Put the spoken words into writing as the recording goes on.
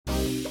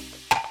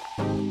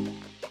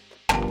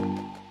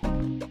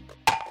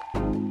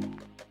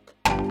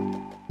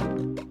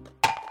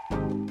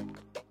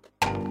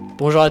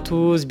Bonjour à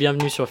tous,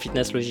 bienvenue sur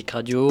Fitness Logic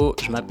Radio.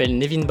 Je m'appelle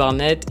Nevin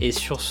Barnett et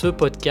sur ce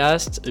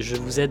podcast, je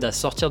vous aide à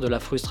sortir de la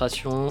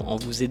frustration en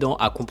vous aidant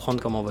à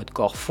comprendre comment votre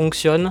corps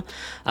fonctionne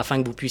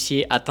afin que vous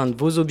puissiez atteindre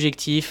vos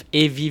objectifs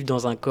et vivre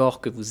dans un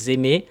corps que vous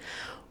aimez.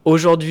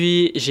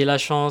 Aujourd'hui, j'ai la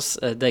chance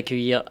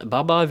d'accueillir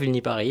Barbara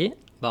Vulnipari.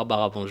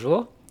 Barbara,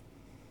 bonjour.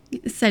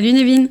 Salut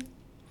Nevin.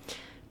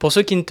 Pour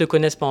ceux qui ne te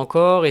connaissent pas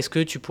encore, est-ce que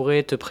tu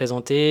pourrais te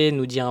présenter,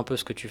 nous dire un peu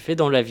ce que tu fais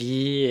dans la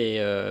vie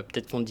et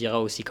peut-être qu'on te dira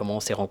aussi comment on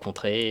s'est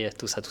rencontrés,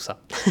 tout ça.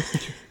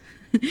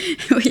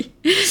 Oui.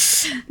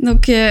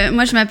 Donc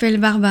moi je m'appelle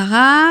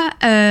Barbara,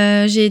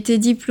 j'ai été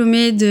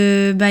diplômée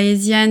de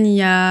Bayesian il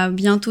y a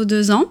bientôt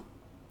 2 ans.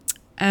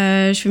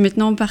 Je fais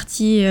maintenant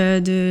partie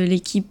de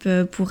l'équipe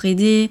pour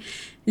aider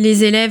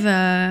les élèves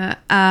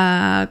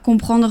à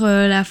comprendre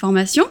la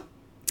formation.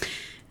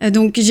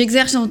 Donc,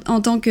 j'exerce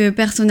en tant que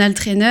personal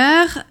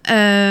trainer.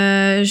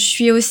 Je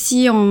suis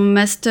aussi en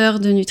master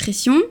de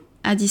nutrition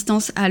à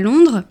distance à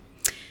Londres.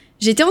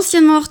 J'étais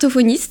anciennement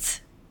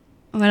orthophoniste.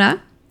 Voilà,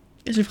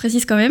 je le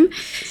précise quand même.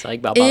 C'est vrai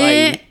que Barbara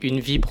a eu une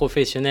vie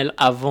professionnelle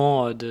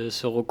avant de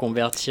se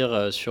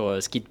reconvertir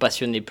sur ce qui te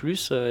passionnait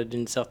plus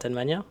d'une certaine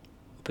manière.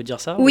 On peut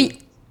dire ça? Oui,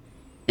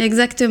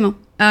 exactement.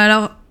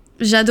 Alors,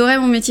 j'adorais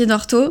mon métier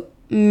d'ortho.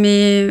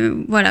 Mais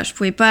voilà, je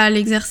pouvais pas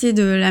l'exercer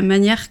de la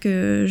manière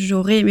que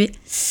j'aurais aimé.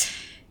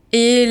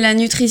 Et la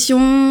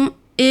nutrition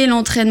et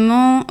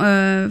l'entraînement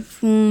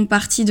font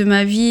partie de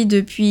ma vie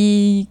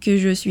depuis que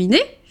je suis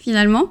née,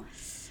 finalement.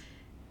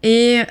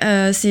 Et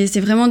c'est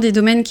vraiment des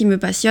domaines qui me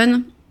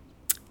passionnent.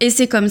 Et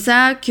c'est comme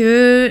ça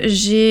que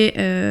j'ai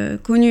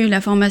connu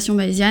la formation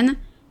Bayesian,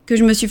 que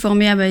je me suis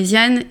formée à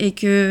Bayesian et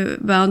que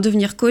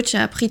devenir coach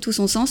a pris tout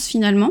son sens,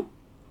 finalement.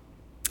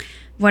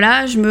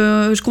 Voilà,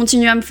 je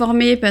continue à me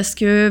former parce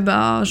que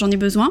j'en ai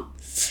besoin.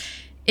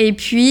 Et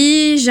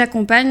puis,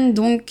 j'accompagne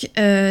donc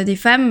des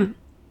femmes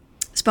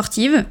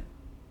sportives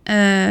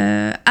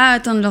à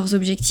atteindre leurs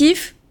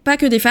objectifs. Pas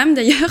que des femmes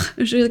d'ailleurs,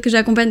 que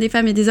j'accompagne des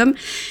femmes et des hommes.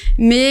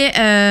 Mais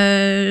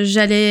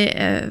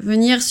j'allais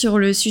venir sur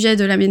le sujet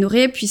de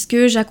l'aménorrhée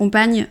puisque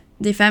j'accompagne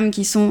des femmes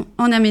qui sont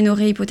en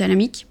aménorrhée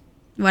hypothalamique.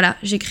 Voilà,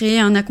 j'ai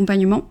créé un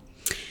accompagnement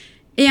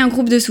et un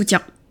groupe de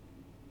soutien.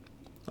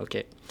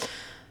 Ok.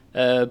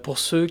 Pour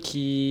ceux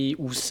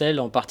ou celles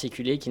en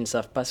particulier qui ne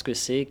savent pas ce que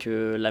c'est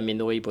que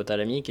l'aménorrhée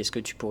hypothalamique, est-ce que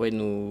tu pourrais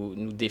nous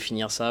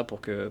définir ça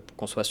pour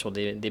qu'on soit sur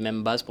des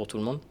mêmes bases pour tout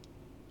le monde?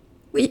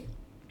 Oui.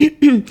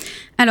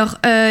 Alors,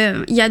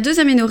 il y a 2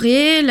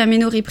 aménorrhées,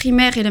 l'aménorrhée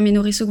primaire et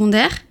l'aménorrhée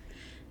secondaire.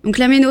 Donc,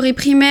 l'aménorrhée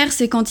primaire,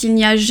 c'est quand il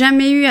n'y a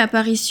jamais eu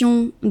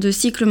apparition de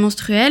cycle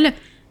menstruel.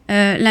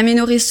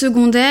 L'aménorrhée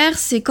secondaire,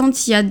 c'est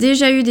quand il y a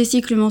déjà eu des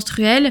cycles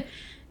menstruels,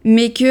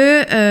 mais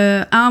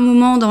à un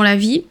moment dans la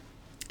vie,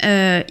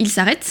 il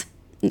s'arrête.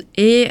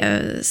 Et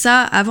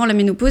ça, avant la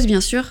ménopause, bien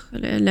sûr.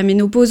 La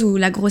ménopause ou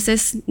la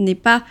grossesse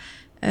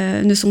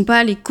ne sont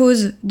pas les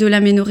causes de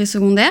l'aménorrhée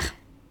secondaire.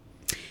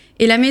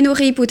 Et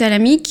l'aménorrhée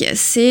hypothalamique,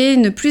 c'est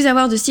ne plus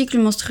avoir de cycle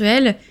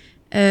menstruel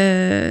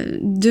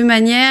de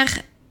manière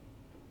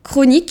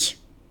chronique.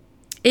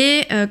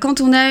 Et quand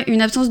on a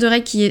une absence de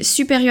règles qui est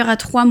supérieure à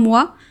 3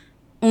 mois,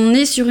 on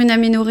est sur une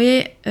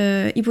aménorrhée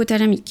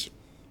hypothalamique.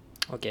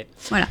 Ok.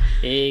 Voilà.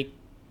 Et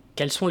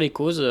quelles sont les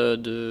causes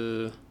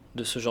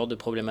de ce genre de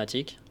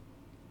problématique?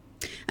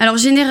 Alors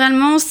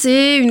généralement,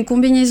 c'est une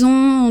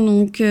combinaison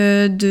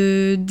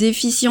de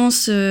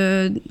déficience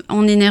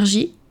en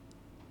énergie.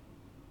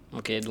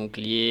 Ok, donc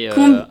lié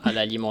à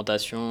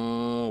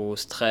l'alimentation, au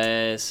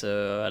stress,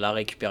 à la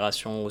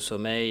récupération, au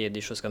sommeil, et des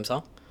choses comme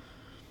ça?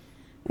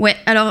 Ouais,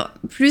 alors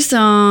plus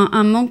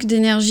un manque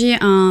d'énergie,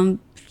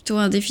 plutôt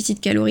un déficit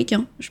calorique,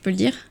 je peux le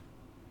dire,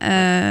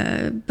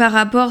 par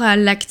rapport à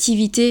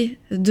l'activité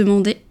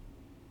demandée.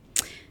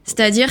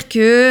 C'est-à-dire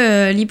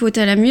que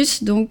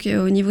l'hypothalamus, donc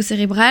au niveau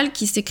cérébral,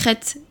 qui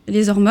sécrète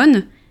les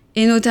hormones,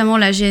 et notamment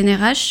la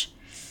GnRH,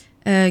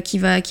 qui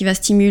va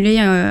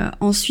stimuler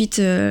ensuite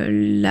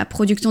la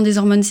production des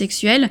hormones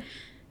sexuelles,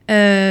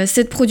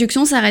 cette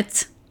production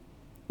s'arrête.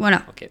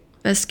 Voilà. Okay.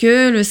 Parce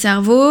que le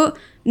cerveau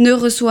ne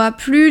reçoit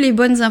plus les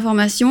bonnes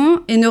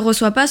informations et ne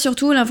reçoit pas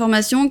surtout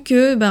l'information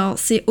que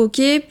c'est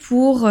OK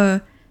pour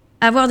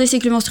avoir des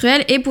cycles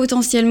menstruels et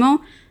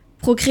potentiellement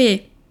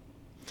procréer.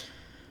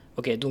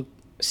 Ok, donc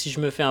si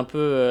je me fais un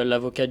peu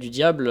l'avocat du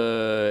diable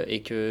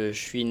et que je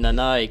suis une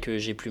nana et que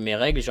j'ai plus mes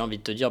règles, j'ai envie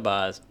de te dire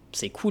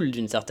c'est cool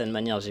d'une certaine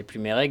manière, j'ai plus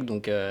mes règles,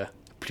 donc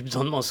plus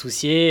besoin de m'en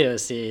soucier,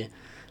 c'est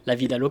la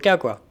vie d'Aloca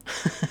quoi.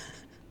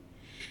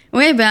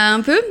 Ouais,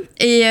 un peu.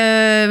 Et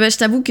je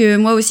t'avoue que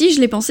moi aussi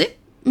je l'ai pensé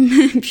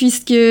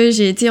puisque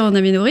j'ai été en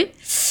aménorrhée.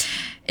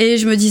 Et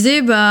je me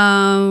disais,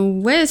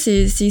 ouais,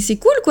 c'est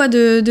cool, quoi,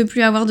 de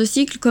plus avoir de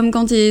cycle, comme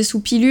quand t'es sous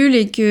pilule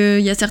et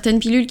qu'il y a certaines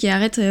pilules qui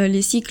arrêtent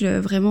les cycles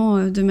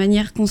vraiment de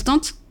manière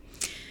constante.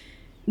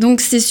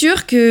 Donc c'est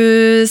sûr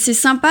que c'est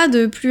sympa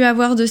de plus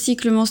avoir de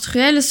cycle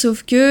menstruel,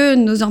 sauf que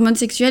nos hormones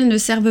sexuelles ne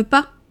servent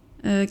pas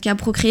qu'à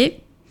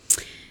procréer.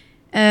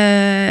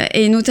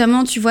 Et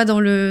notamment, tu vois, dans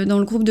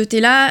le groupe de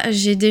Tella,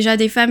 j'ai déjà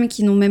des femmes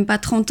qui n'ont même pas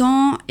 30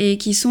 ans et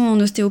qui sont en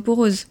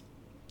ostéoporose.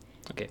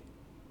 Ok.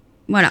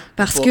 Voilà,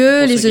 parce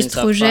que les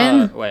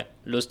œstrogènes...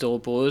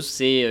 L'ostéoporose,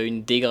 c'est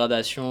une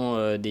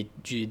dégradation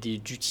du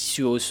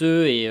tissu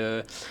osseux et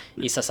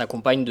ça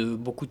s'accompagne de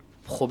beaucoup de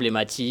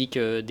problématiques,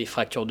 des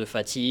fractures de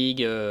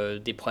fatigue,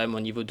 des problèmes au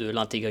niveau de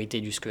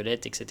l'intégrité du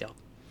squelette, etc.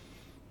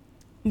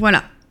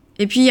 Voilà.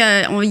 Et puis,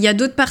 il y a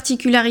d'autres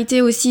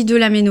particularités aussi de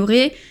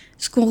l'aménorrhée.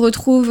 Ce qu'on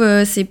retrouve,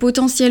 c'est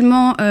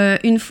potentiellement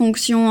une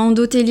fonction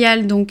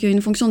endothéliale, donc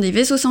une fonction des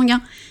vaisseaux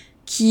sanguins,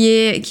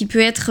 qui peut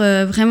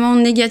être vraiment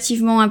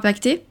négativement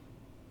impactée.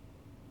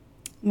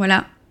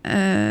 Voilà.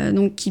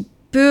 Donc qui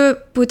peut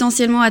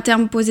potentiellement à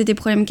terme poser des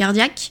problèmes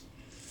cardiaques.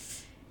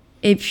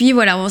 Et puis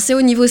voilà, on sait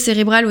au niveau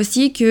cérébral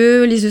aussi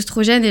que les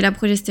œstrogènes et la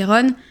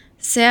progestérone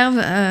servent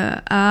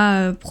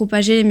à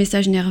propager les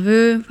messages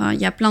nerveux. Enfin,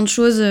 il y a plein de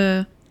choses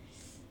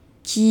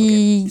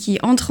qui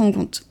entrent en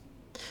compte.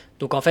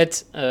 Donc en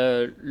fait,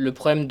 le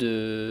problème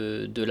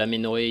de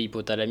l'aménorrhée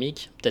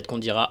hypothalamique, peut-être qu'on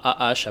dira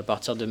AH à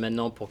partir de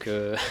maintenant pour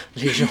que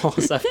les gens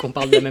savent qu'on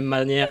parle de la même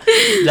manière,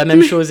 de la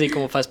même chose et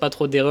qu'on fasse pas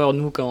trop d'erreurs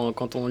nous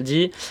quand on le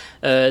dit,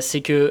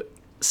 c'est que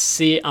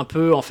c'est un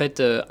peu en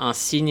fait un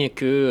signe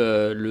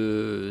que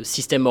le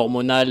système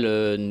hormonal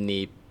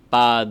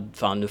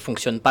ne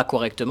fonctionne pas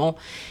correctement.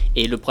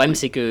 Et le problème,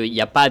 c'est qu'il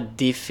n'y a pas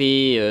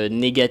d'effet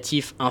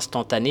négatif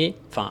instantané.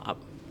 Enfin,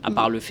 à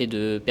part le fait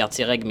de perdre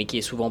ses règles, mais qui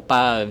est souvent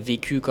pas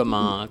vécu comme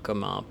un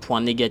point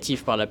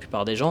négatif par la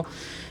plupart des gens.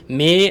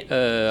 Mais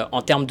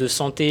en termes de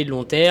santé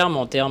long terme,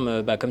 en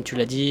termes, comme tu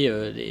l'as dit,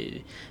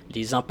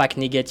 les impacts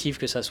négatifs,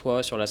 que ça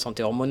soit sur la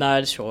santé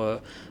hormonale, sur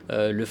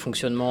le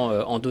fonctionnement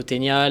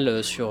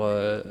endothélial, sur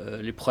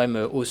les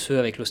problèmes osseux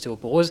avec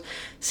l'ostéoporose,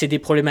 c'est des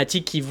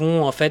problématiques qui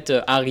vont en fait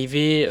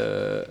arriver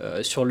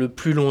sur le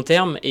plus long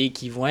terme et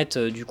qui vont être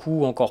du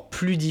coup encore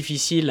plus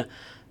difficiles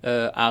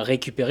à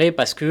récupérer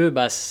parce que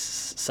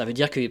ça veut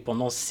dire que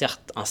pendant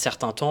un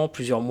certain temps,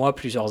 plusieurs mois,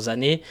 plusieurs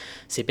années,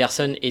 ces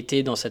personnes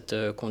étaient dans cette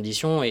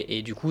condition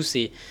et du coup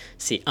c'est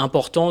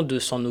important de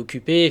s'en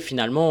occuper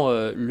finalement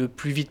le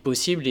plus vite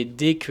possible et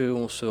dès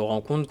qu'on se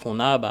rend compte qu'on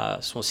a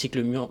son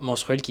cycle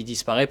menstruel qui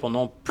disparaît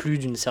pendant plus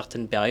d'une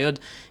certaine période.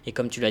 Et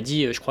comme tu l'as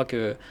dit, je crois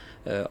que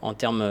en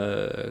termes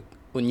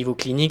au niveau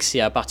clinique, c'est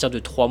à partir de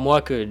 3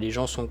 mois que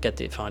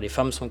les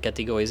femmes sont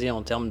catégorisées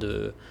en termes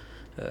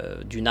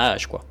d'une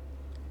AH, quoi.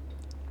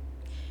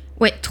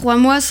 Ouais, 3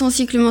 mois sans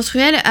cycle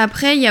menstruel.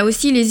 Après, il y a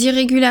aussi les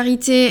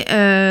irrégularités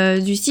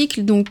du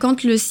cycle. Donc,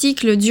 quand le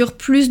cycle dure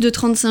plus de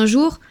 35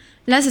 jours,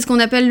 là, c'est ce qu'on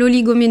appelle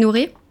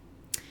l'oligoménorrhée.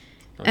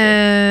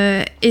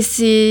 Okay. Et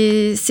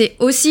c'est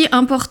aussi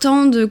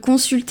important de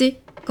consulter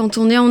quand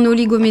on est en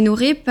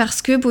oligoménorrhée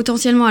parce que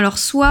potentiellement, alors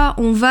soit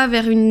on va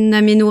vers une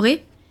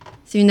aménorrhée,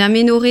 c'est une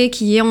aménorrhée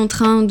qui est en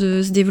train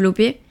de se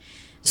développer,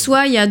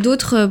 soit il y a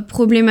d'autres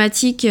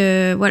problématiques,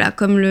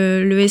 comme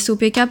le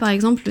SOPK par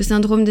exemple, le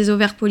syndrome des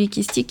ovaires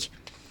polykystiques.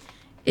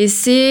 Et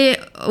c'est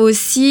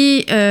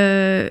aussi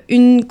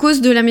une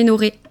cause de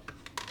l'aménorrhée.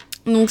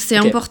 Donc c'est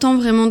important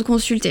vraiment de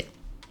consulter.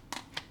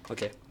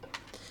 Ok.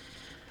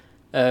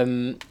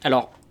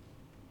 Alors,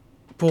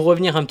 pour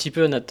revenir un petit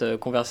peu à notre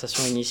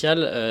conversation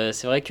initiale,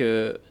 c'est vrai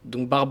que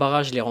donc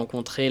Barbara, je l'ai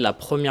rencontrée la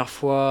première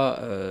fois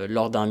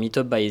lors d'un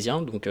meet-up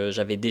bayésien. Donc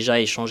j'avais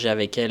déjà échangé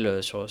avec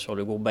elle sur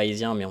le groupe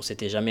bayésien, mais on ne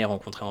s'était jamais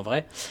rencontrés en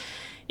vrai.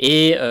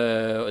 Et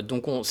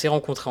donc on s'est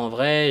rencontrés en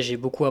vrai, j'ai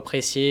beaucoup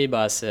apprécié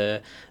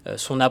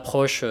son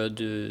approche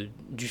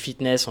du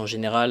fitness en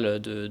général,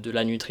 de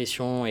la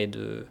nutrition et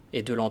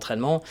de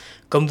l'entraînement.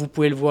 Comme vous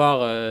pouvez le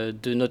voir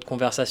de notre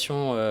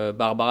conversation,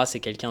 Barbara c'est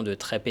quelqu'un de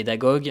très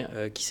pédagogue,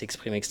 qui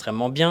s'exprime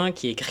extrêmement bien,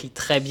 qui écrit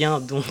très bien,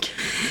 donc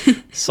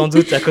sans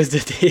doute à cause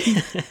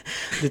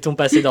de ton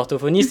passé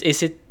d'orthophoniste. Et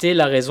c'était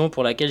la raison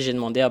pour laquelle j'ai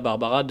demandé à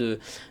Barbara de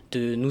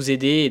nous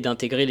aider et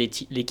d'intégrer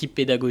l'équipe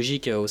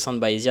pédagogique au sein de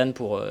Bayesian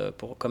pour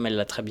comme elle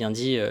l'a très bien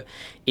dit,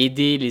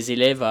 aider les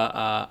élèves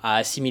à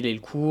assimiler le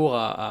cours,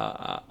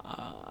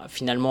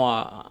 finalement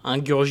à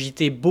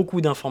ingurgiter beaucoup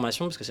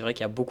d'informations, parce que c'est vrai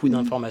qu'il y a beaucoup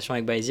d'informations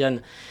avec Bayesian,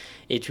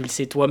 et tu le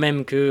sais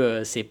toi-même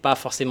que c'est pas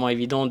forcément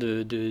évident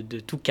de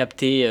tout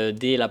capter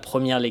dès la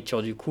première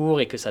lecture du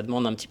cours, et que ça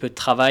demande un petit peu de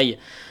travail,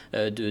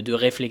 de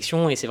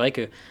réflexion, et c'est vrai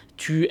que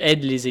tu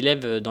aides les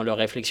élèves dans leur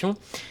réflexion.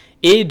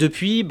 Et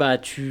depuis,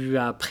 tu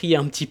as pris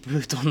un petit peu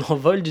ton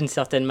envol d'une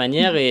certaine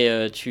manière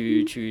et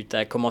tu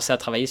as commencé à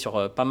travailler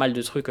sur pas mal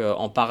de trucs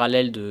en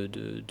parallèle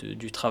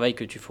du travail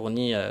que tu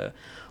fournis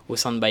au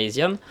sein de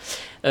Bayesian.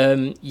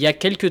 Il y a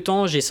quelques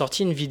temps, j'ai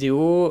sorti une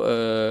vidéo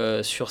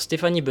sur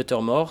Stephanie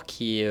Buttermore,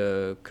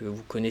 que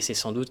vous connaissez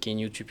sans doute, qui est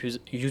une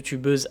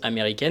youtubeuse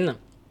américaine,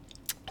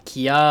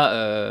 qui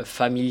a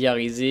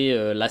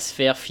familiarisé la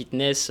sphère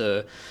fitness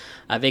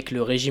avec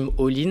le régime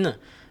all-in,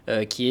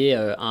 qui est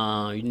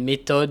une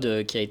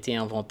méthode qui a été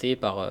inventée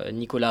par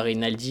Nicolas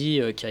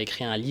Rinaldi, qui a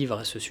écrit un livre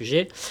à ce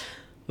sujet.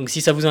 Donc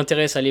si ça vous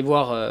intéresse, allez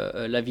voir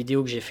la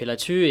vidéo que j'ai fait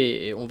là-dessus,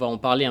 et on va en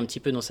parler un petit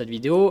peu dans cette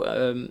vidéo.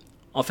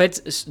 En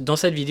fait, dans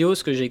cette vidéo,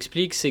 ce que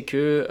j'explique, c'est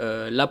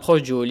que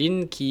l'approche du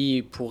all-in,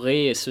 qui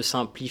pourrait se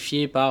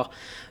simplifier par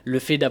le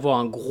fait d'avoir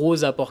un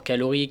gros apport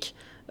calorique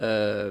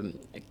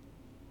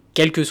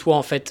quel que soit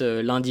en fait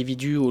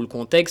l'individu ou le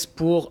contexte,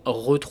 pour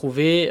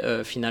retrouver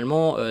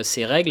finalement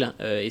ces règles.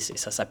 Et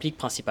ça s'applique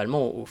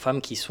principalement aux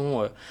femmes qui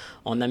sont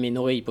en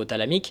aménorrhée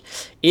hypothalamique.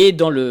 Et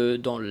dans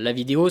la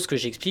vidéo, ce que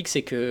j'explique,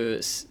 c'est que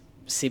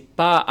c'est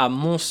pas, à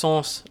mon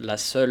sens, la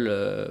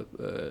seule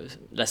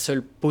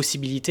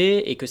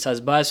possibilité, et que ça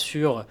se base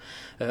sur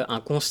un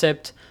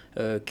concept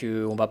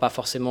qu'on ne va pas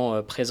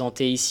forcément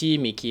présenter ici,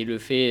 mais qui est le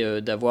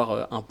fait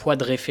d'avoir un poids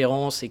de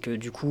référence, et que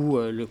du coup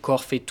le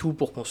corps fait tout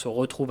pour qu'on se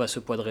retrouve à ce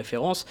poids de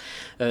référence,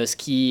 ce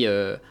qui,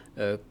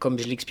 comme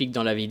je l'explique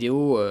dans la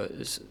vidéo,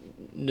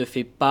 ne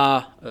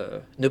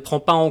prend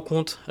pas en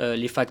compte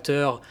les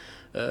facteurs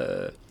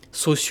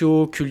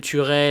sociaux,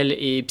 culturels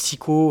et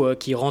psychos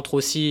qui rentrent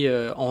aussi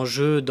en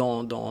jeu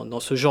dans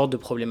ce genre de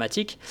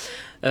problématique.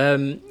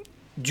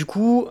 Du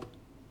coup,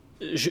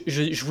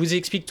 je vous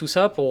explique tout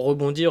ça pour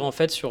rebondir en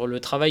fait sur le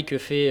travail que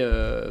fait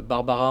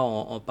Barbara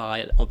en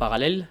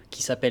parallèle,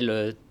 qui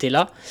s'appelle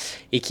Tela,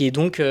 et qui est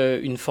donc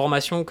une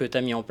formation que tu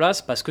as mis en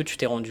place parce que tu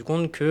t'es rendu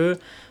compte que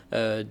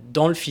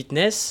dans le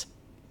fitness,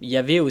 il y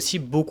avait aussi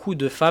beaucoup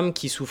de femmes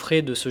qui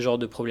souffraient de ce genre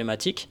de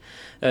problématiques.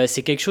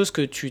 C'est quelque chose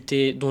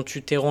dont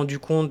tu t'es rendu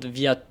compte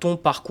via ton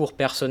parcours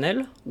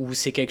personnel, ou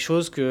c'est quelque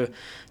chose que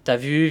tu as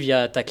vu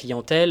via ta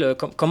clientèle?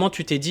 Comment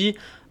tu t'es dit,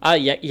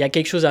 il y a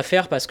quelque chose à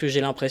faire, parce que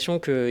j'ai l'impression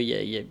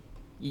qu'il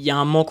y a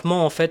un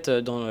manquement en fait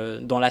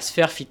dans la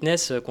sphère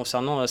fitness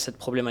concernant cette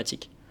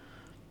problématique?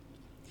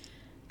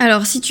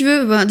 Alors, si tu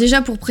veux,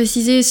 déjà pour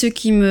préciser ceux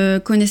qui me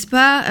connaissent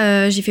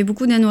pas, j'ai fait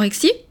beaucoup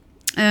d'anorexie.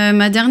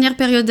 Ma dernière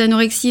période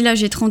d'anorexie, là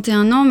j'ai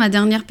 31 ans, ma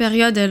dernière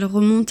période elle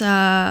remonte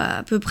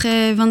à peu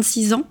près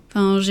 26 ans.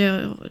 Enfin,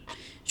 je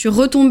suis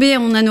retombée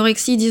en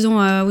anorexie, disons,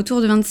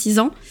 autour de 26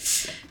 ans,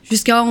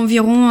 jusqu'à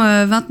environ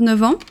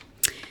 29 ans.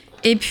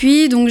 Et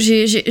puis, donc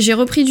j'ai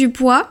repris du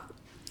poids,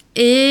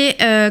 et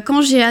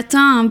quand j'ai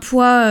atteint un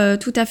poids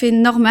tout à fait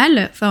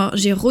normal, enfin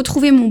j'ai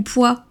retrouvé mon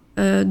poids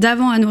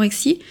d'avant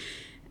anorexie,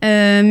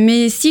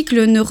 mes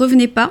cycles ne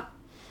revenaient pas.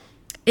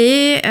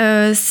 Et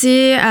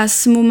c'est à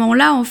ce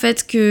moment-là, en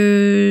fait,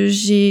 que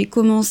j'ai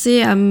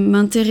commencé à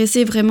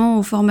m'intéresser vraiment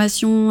aux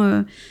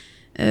formations,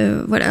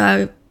 à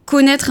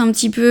connaître un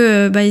petit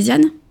peu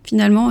Bayesian.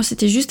 Finalement,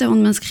 c'était juste avant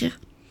de m'inscrire.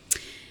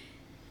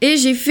 Et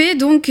j'ai fait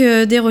donc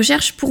des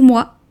recherches pour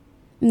moi,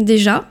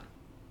 déjà.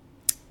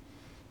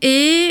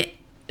 Et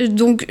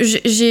donc,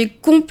 j'ai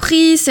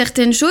compris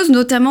certaines choses,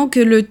 notamment que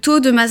le taux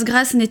de masse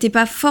grasse n'était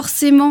pas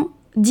forcément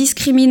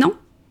discriminant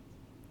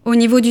au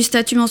niveau du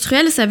statut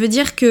menstruel. Ça veut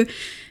dire que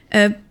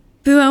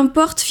peu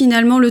importe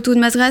finalement le taux de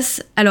masse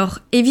grasse, alors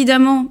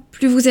évidemment,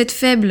 plus vous êtes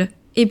faible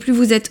et plus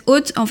vous êtes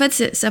haute, en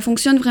fait, ça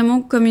fonctionne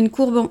vraiment comme une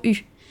courbe en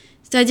U.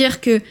 C'est-à-dire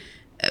que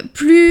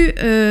plus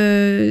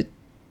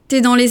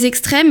t'es dans les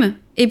extrêmes,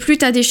 et plus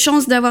t'as des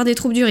chances d'avoir des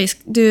troubles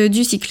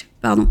du cycle.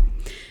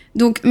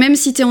 Donc, même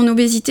si t'es en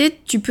obésité,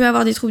 tu peux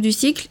avoir des troubles du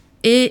cycle,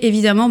 et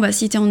évidemment,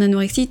 si t'es en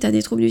anorexie, t'as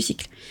des troubles du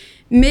cycle.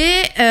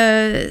 Mais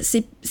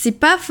c'est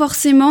pas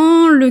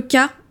forcément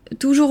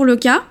toujours le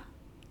cas.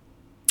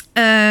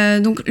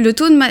 Donc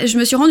je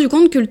me suis rendu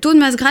compte que le taux de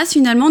masse grasse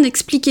finalement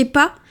n'expliquait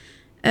pas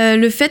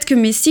le fait que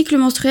mes cycles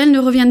menstruels ne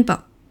reviennent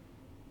pas.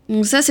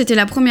 Donc ça, c'était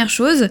la première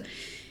chose.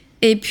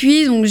 Et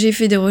puis donc j'ai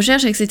fait des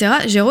recherches, etc.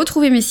 J'ai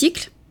retrouvé mes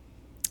cycles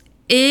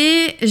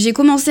et j'ai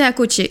commencé à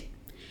coacher.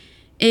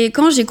 Et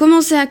quand j'ai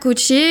commencé à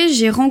coacher,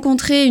 j'ai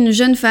rencontré une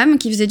jeune femme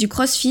qui faisait du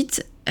crossfit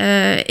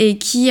et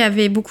qui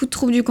avait beaucoup de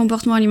troubles du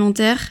comportement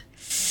alimentaire,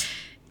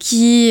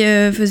 qui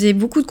faisait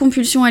beaucoup de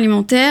compulsions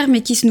alimentaires,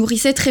 mais qui se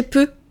nourrissait très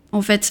peu,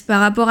 en fait, par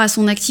rapport à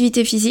son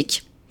activité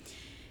physique.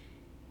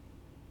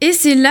 Et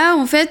c'est là,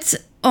 en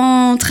fait,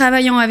 en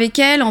travaillant avec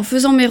elle, en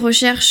faisant mes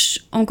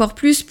recherches encore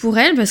plus pour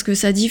elle, parce que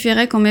ça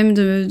différait quand même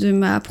de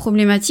ma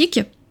problématique,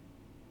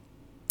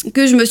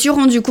 que je me suis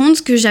rendu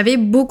compte que j'avais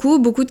beaucoup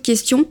de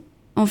questions,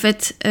 en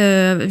fait,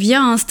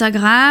 via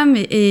Instagram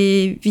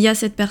et via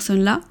cette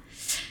personne-là,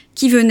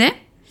 qui venait.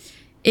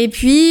 Et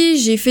puis,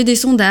 j'ai fait des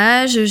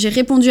sondages, j'ai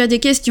répondu à des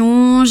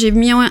questions, j'ai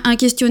mis un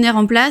questionnaire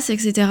en place,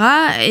 etc.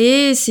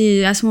 Et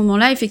c'est à ce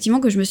moment-là, effectivement,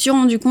 que je me suis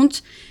rendu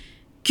compte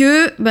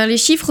que les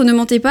chiffres ne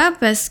mentaient pas,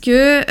 parce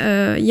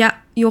que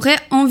y aurait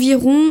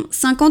environ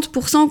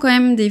 50% quand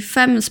même des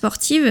femmes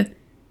sportives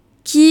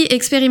qui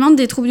expérimentent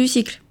des troubles du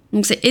cycle.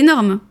 Donc c'est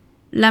énorme,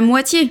 la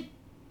moitié.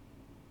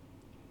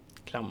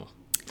 Clairement.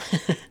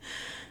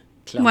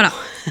 Voilà.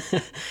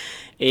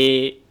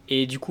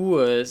 Et du coup,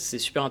 c'est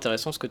super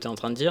intéressant ce que tu es en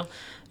train de dire.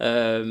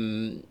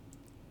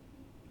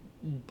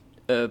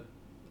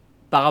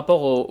 Par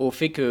rapport au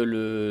fait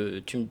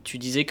que tu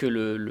disais que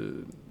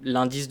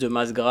l'indice de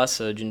masse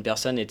grasse d'une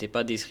personne n'était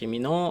pas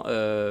discriminant,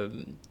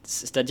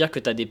 c'est-à-dire que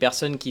tu as des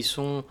personnes qui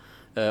sont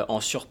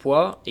en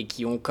surpoids et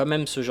qui ont quand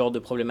même ce genre de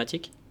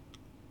problématique?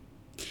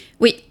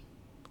 Oui.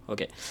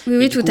 Ok.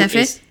 Oui, tout à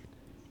fait.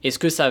 Est-ce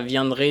que ça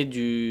viendrait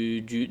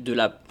de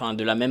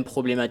la même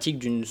problématique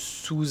d'une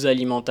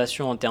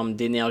sous-alimentation en termes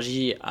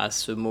d'énergie à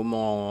ce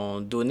moment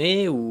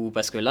donné, ou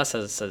parce que là,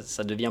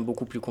 ça devient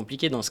beaucoup plus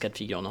compliqué dans ce cas de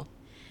figure, non?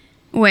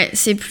 Ouais,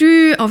 c'est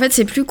plus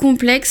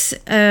complexe.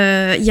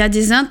 Il y a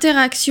des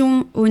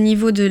interactions au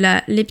niveau de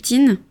la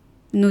leptine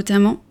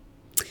notamment.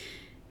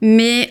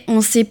 Mais on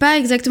ne sait pas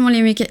exactement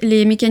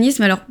les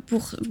mécanismes. Alors,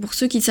 pour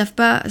ceux qui ne savent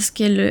pas ce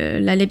qu'est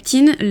la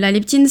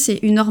leptine, c'est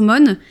une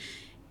hormone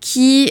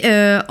qui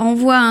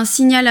envoie un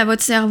signal à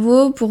votre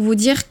cerveau pour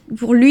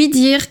lui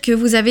dire que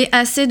vous avez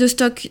assez de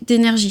stock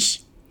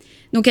d'énergie.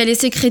 Donc, elle est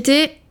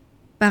sécrétée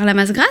par la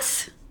masse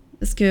grasse,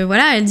 parce que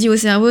voilà, elle dit au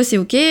cerveau, c'est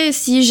ok,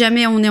 si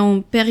jamais on est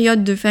en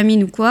période de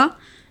famine ou quoi,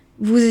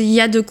 il y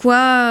a de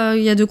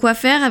quoi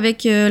faire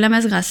avec la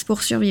masse grasse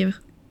pour survivre.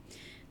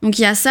 Donc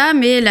il y a ça,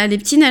 mais la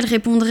leptine, elle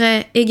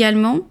répondrait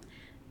également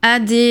à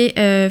des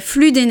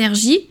flux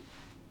d'énergie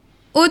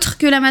autres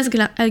que la masse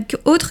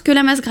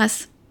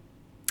grasse.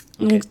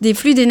 Okay. Donc des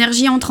flux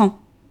d'énergie entrants,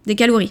 des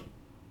calories.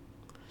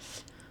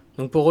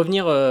 Donc pour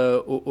revenir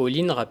au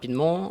all-in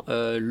rapidement,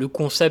 le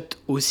concept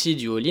aussi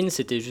du all-in,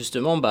 c'était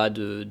justement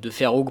de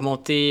faire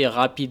augmenter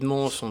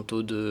rapidement son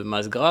taux de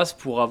masse grasse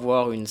pour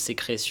avoir une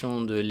sécrétion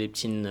de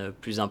leptine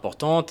plus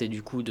importante et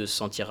du coup de se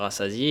sentir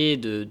rassasié,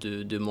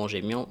 de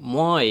manger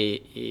moins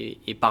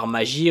et par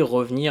magie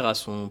revenir à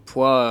son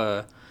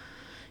poids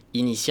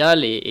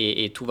initial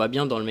et tout va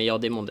bien dans le meilleur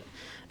des mondes.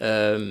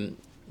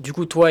 Du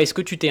coup, toi, est-ce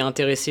que tu t'es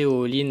intéressé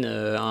au all-in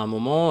à un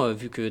moment,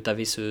 vu que tu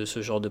avais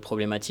ce genre de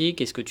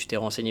problématique? Est-ce que tu t'es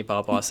renseigné par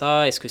rapport à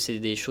ça? Est-ce que c'est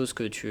des choses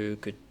que tu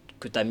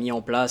as mis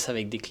en place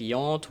avec des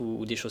clientes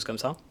ou des choses comme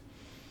ça?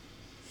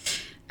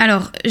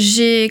 Alors,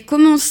 j'ai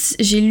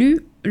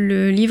lu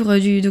le livre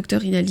du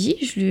docteur Rinaldi,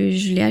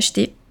 je l'ai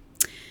acheté.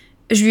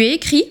 Je lui ai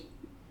écrit,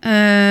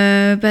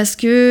 parce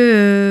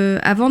que,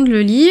 avant de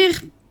le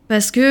lire,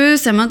 parce que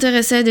ça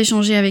m'intéressait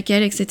d'échanger avec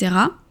elle, etc.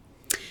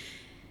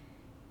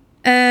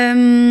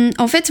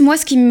 En fait, moi,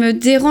 ce qui me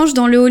dérange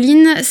dans le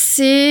all-in,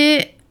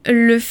 c'est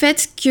le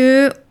fait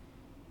qu'il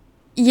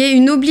y ait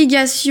une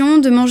obligation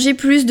de manger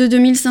plus de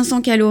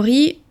 2500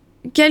 calories,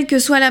 quelle que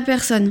soit la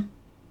personne.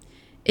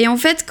 Et en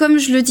fait, comme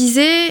je le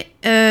disais,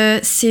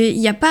 il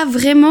n'y a pas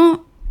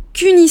vraiment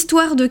qu'une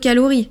histoire de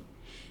calories.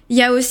 Il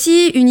y a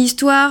aussi une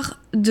histoire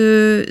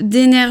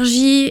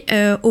d'énergie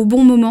au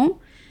bon moment.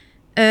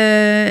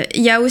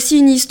 Il y a aussi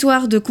une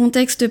histoire de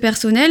contexte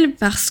personnel,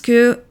 parce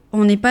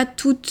qu'on n'est pas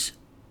toutes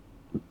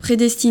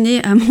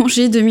prédestiné à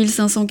manger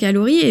 2500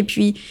 calories et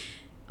puis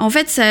en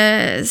fait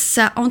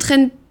ça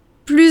entraîne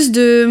plus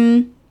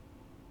de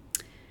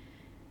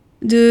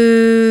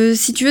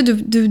si tu veux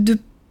de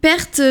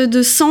perte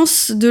de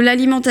sens de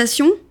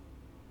l'alimentation,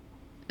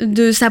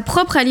 de sa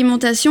propre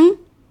alimentation,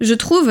 je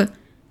trouve,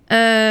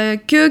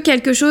 que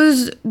quelque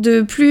chose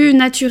de plus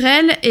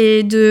naturel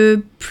et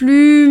de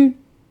plus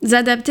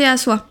adapté à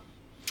soi.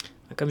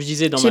 Comme je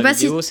disais dans ma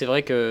vidéo, c'est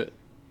vrai que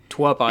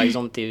toi par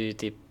exemple t'es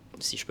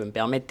si je peux me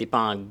permettre, t'es pas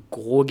un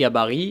gros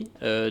gabarit,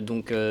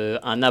 donc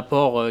un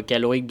apport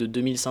calorique de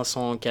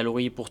 2500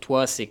 calories pour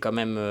toi, c'est quand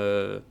même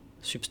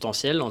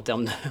substantiel en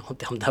termes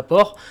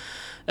d'apport.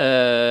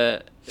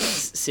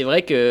 C'est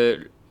vrai que,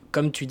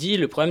 comme tu dis,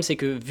 le problème c'est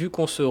que vu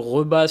qu'on se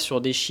rebat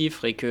sur des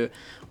chiffres et que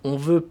on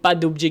veut pas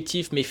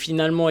d'objectif, mais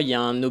finalement il y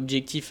a un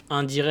objectif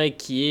indirect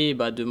qui est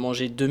de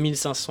manger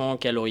 2500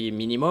 calories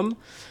minimum.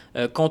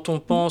 Quand on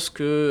pense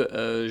que,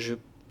 je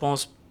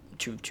pense,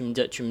 tu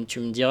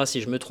me diras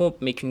si je me trompe,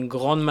 mais qu'une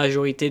grande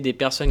majorité des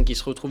personnes qui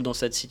se retrouvent dans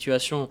cette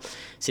situation,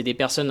 c'est des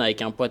personnes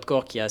avec un poids de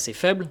corps qui est assez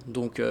faible,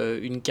 donc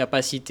une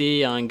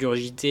capacité à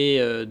ingurgiter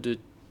de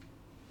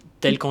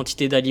telle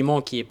quantité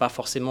d'aliments qui n'est pas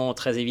forcément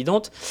très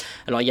évidente.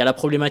 Alors il y a la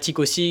problématique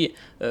aussi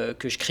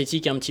que je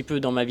critique un petit peu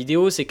dans ma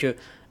vidéo, c'est que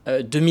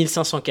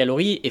 2500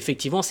 calories,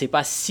 effectivement, c'est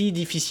pas si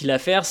difficile à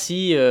faire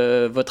si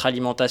votre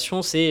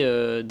alimentation, c'est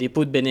des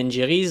pots de Ben &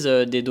 Jerry's,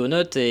 des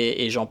donuts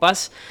et j'en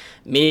passe,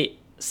 mais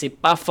c'est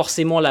pas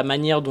forcément la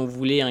manière dont vous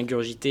voulez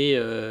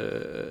ingurgiter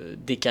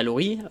des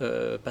calories,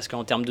 parce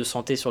qu'en termes de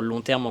santé sur le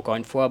long terme, encore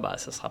une fois,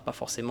 ça sera pas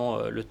forcément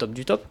le top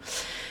du top.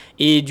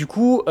 Et du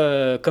coup,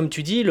 comme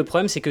tu dis, le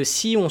problème c'est que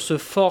si on se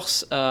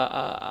force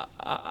à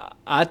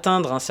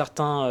atteindre un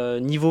certain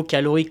niveau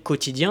calorique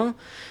quotidien,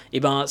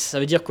 ça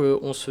veut dire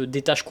qu'on se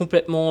détache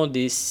complètement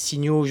des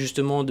signaux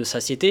justement de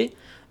satiété,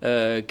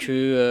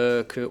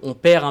 qu'on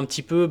perd un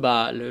petit peu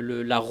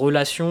la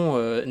relation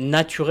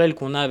naturelle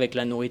qu'on a avec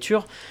la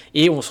nourriture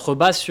et on se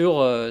rebat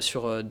sur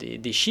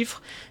des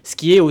chiffres, ce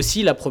qui est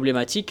aussi la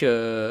problématique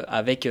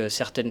avec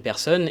certaines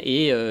personnes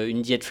et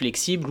une diète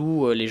flexible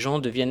où les gens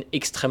deviennent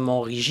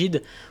extrêmement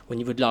rigides au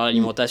niveau de leur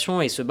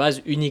alimentation et se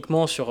basent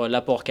uniquement sur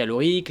l'apport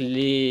calorique,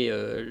 les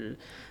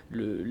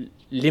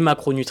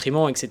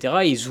macronutriments, etc.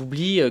 Ils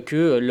oublient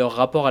que leur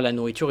rapport à la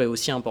nourriture est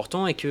aussi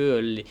important et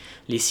que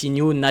les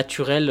signaux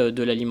naturels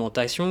de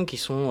l'alimentation, qui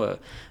sont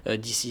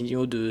des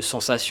signaux de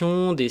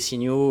sensation, des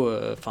signaux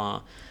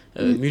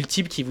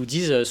multiples qui vous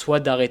disent soit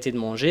d'arrêter de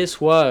manger,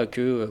 soit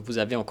que vous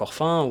avez encore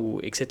faim,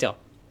 etc.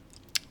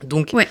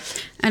 Donc, ouais.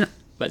 Alors,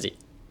 vas-y.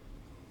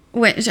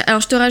 Ouais,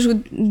 alors je te rajoute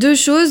deux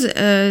choses.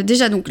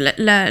 Déjà, donc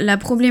la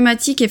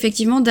problématique,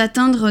 effectivement,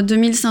 d'atteindre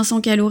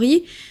 2500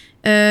 calories.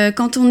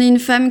 Quand on est une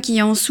femme qui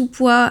est en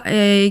sous-poids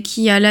et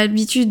qui a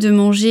l'habitude de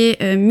manger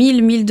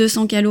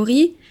 1000-1200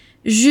 calories,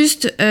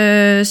 juste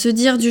se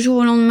dire du jour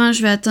au lendemain,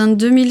 je vais atteindre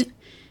 2000...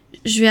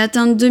 je vais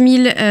atteindre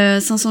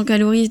 2500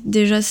 calories,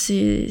 déjà,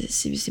 c'est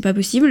pas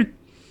possible.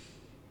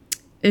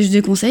 Je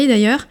déconseille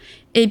d'ailleurs.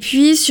 Et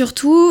puis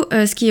surtout,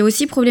 ce qui est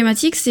aussi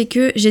problématique, c'est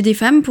que j'ai des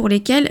femmes pour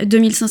lesquelles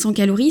 2500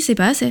 calories, c'est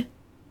pas assez.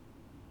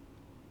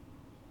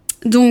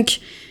 Donc,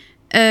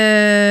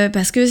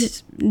 parce que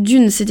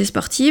d'une, c'est des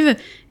sportives,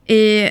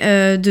 et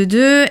de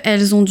deux,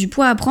 elles ont du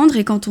poids à prendre,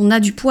 et quand on a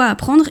du poids à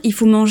prendre, il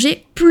faut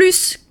manger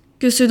plus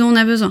que ce dont on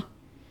a besoin.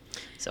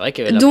 C'est vrai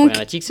que la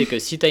problématique, c'est que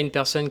si tu as une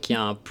personne qui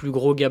a un plus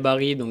gros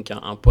gabarit, donc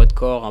un poids de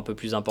corps un peu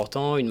plus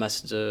important, une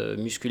masse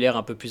musculaire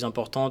un peu plus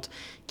importante,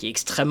 qui est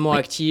extrêmement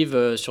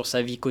active sur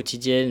sa vie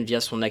quotidienne via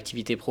son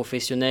activité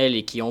professionnelle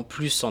et qui en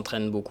plus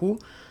s'entraîne beaucoup,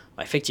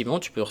 bah, effectivement,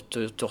 tu peux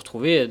te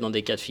retrouver dans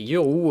des cas de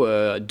figure où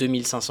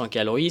 2500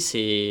 calories,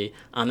 c'est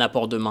un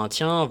apport de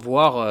maintien,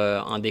 voire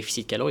un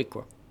déficit calorique,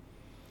 quoi.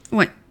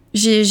 Ouais,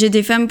 j'ai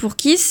des femmes pour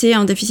qui c'est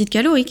un déficit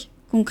calorique,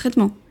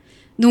 concrètement.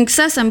 Donc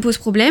ça me pose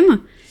problème.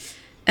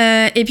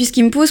 Et puis ce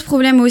qui me pose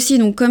problème aussi,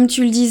 donc comme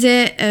tu le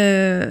disais,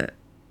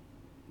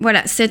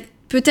 voilà,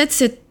 peut-être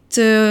cette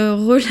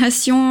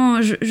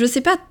relation, je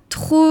sais pas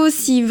trop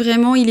si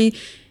vraiment il est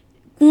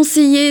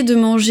conseillé de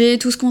manger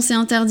tout ce qu'on s'est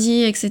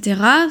interdit, etc.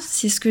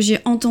 C'est ce que j'ai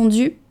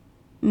entendu.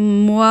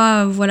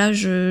 Moi, voilà,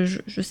 je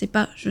sais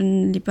pas, je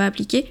ne l'ai pas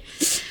appliqué.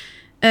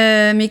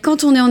 Mais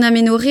quand on est en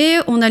aménorrhée,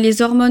 on a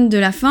les hormones de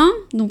la faim,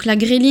 donc la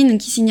gréline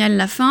qui signale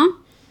la faim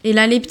et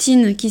la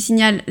leptine qui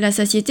signale la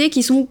satiété,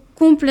 qui sont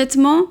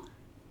complètement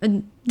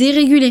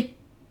dérégulées.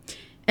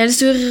 Elles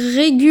se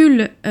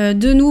régulent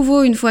de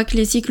nouveau une fois que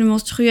les cycles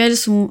menstruels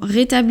sont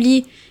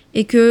rétablis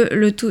et que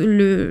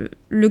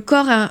le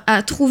corps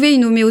a trouvé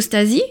une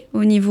homéostasie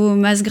au niveau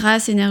masse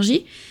grasse,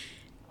 énergie.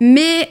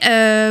 Mais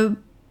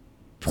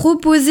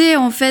proposer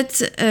en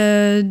fait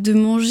de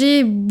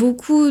manger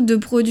beaucoup de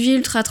produits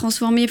ultra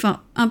transformés,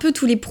 enfin un peu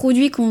tous les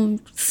produits qu'on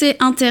sait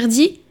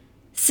interdits,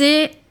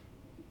 c'est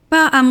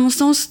pas à mon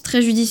sens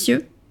très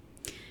judicieux.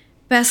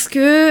 Parce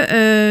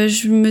que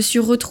je me suis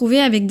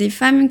retrouvée avec des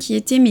femmes qui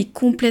étaient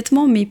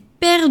complètement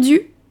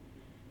perdues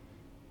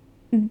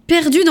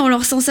dans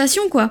leurs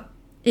sensations, quoi.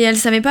 Et elles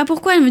savaient pas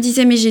pourquoi. Elles me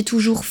disaient, mais j'ai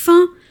toujours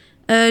faim.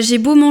 J'ai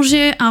beau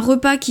manger un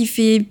repas qui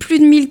fait plus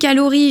de 1000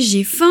 calories,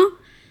 j'ai faim.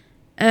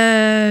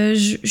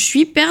 Je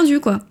suis perdue,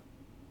 quoi.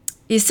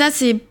 Et ça,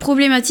 c'est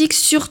problématique,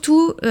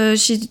 surtout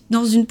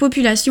dans une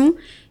population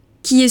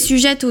qui est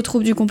sujette aux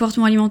troubles du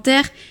comportement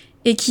alimentaire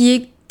et qui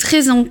est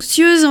très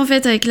anxieuse, en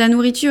fait, avec la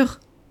nourriture.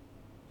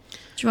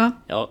 Tu vois ?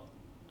 Alors,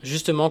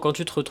 justement, quand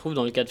tu te retrouves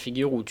dans le cas de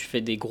figure où tu fais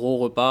des gros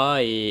repas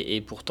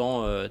et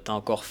pourtant tu as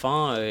encore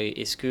faim,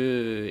 est-ce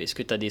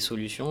que tu as des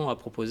solutions à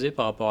proposer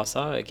par rapport à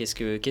ça ? Qu'est-ce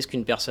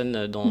qu'une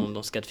personne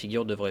dans ce cas de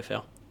figure devrait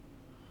faire ?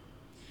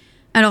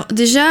 Alors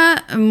déjà,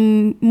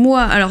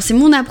 moi, alors c'est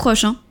mon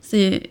approche, hein,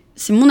 c'est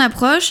mon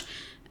approche.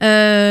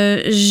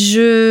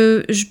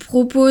 Je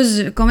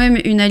propose quand même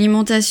une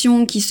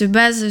alimentation qui se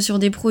base sur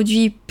des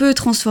produits peu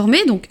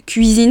transformés, donc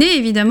cuisinés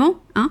évidemment,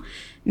 hein,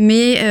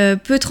 mais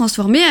peu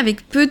transformés,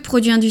 avec peu de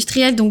produits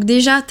industriels. Donc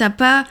déjà, t'as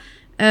pas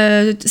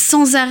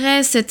sans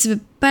arrêt cette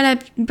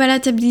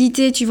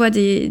palatabilité, tu vois,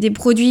 des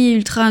produits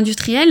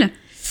ultra-industriels.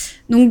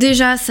 Donc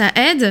déjà, ça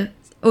aide.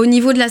 Au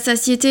niveau de la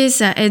satiété,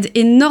 ça aide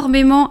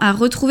énormément à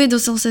retrouver des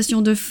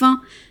sensations de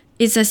faim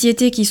et de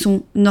satiété qui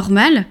sont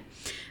normales.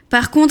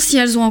 Par contre, si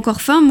elles ont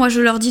encore faim, moi,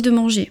 je leur dis de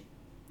manger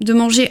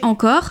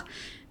encore,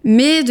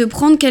 mais de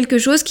prendre quelque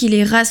chose qui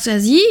les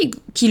rassasie,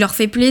 qui leur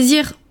fait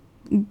plaisir,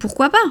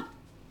 pourquoi pas,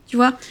 tu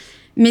vois.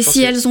 Mais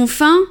si elles ont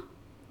faim...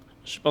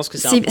 Je pense que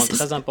c'est un point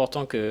très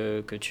important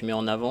que tu mets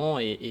en avant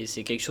et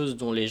c'est quelque chose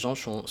dont les gens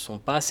sont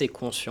pas assez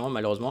conscients,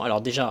 malheureusement.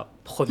 Alors déjà,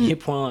 premier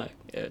point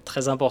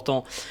très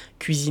important,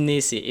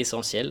 cuisiner, c'est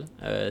essentiel.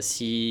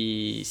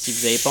 Si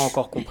vous n'avez pas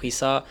encore compris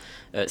ça,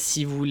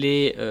 si vous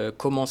voulez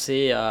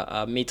commencer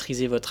à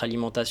maîtriser votre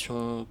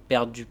alimentation,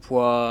 perdre du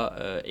poids,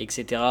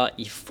 etc.,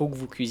 il faut que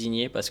vous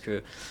cuisiniez parce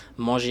que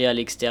manger à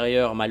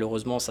l'extérieur,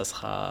 malheureusement, ça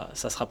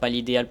sera pas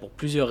l'idéal pour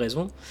plusieurs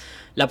raisons.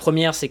 La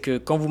première, c'est que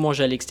quand vous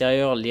mangez à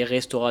l'extérieur, les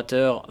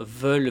restaurateurs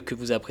veulent que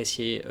vous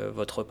appréciez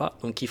votre repas.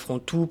 Donc, ils feront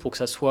tout pour que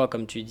ça soit,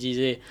 comme tu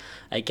disais,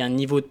 avec un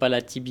niveau de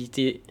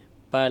palatabilité,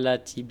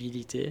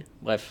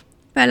 bref.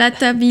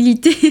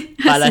 Palatabilité.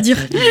 C'est dur.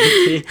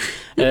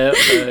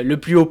 Le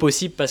plus haut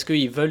possible parce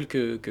qu'ils veulent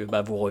que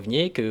vous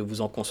reveniez, que vous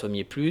en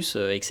consommiez plus,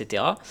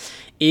 etc.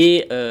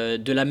 Et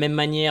de la même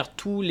manière,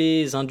 tous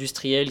les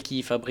industriels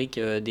qui fabriquent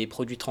des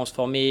produits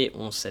transformés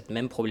ont cette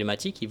même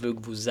problématique. Ils veulent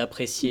que vous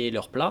appréciez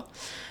leur plat.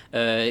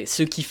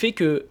 Ce qui fait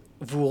que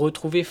vous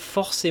retrouvez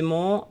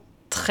forcément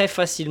très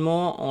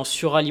facilement en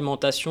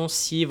suralimentation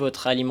si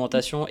votre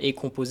alimentation est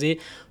composée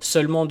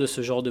seulement de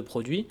ce genre de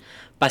produits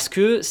parce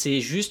que c'est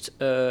juste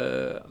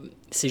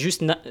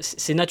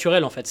c'est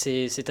naturel en fait.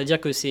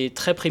 C'est-à-dire que c'est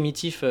très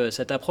primitif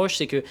cette approche.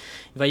 C'est qu'il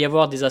va y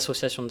avoir des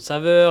associations de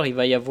saveurs, il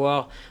va y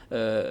avoir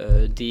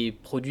des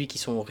produits qui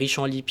sont riches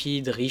en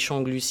lipides, riches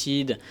en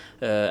glucides,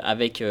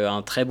 avec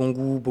un très bon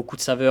goût, beaucoup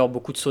de saveurs,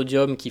 beaucoup de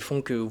sodium qui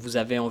font que vous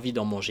avez envie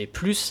d'en manger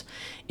plus.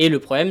 Et le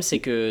problème, c'est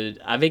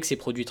qu'avec ces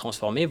produits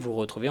transformés, vous vous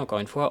retrouvez encore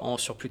une fois en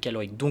surplus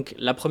calorique. Donc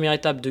la première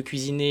étape de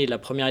cuisiner, la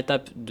première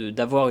étape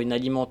d'avoir une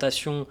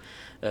alimentation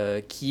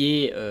qui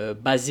est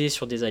basée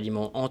sur des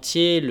aliments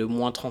entiers, le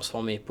moins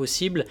transformés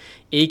possible,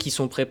 et qui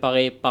sont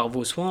préparés par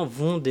vos soins,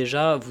 vont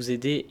déjà vous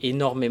aider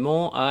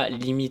énormément à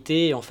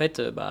limiter en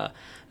fait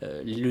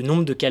le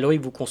nombre de calories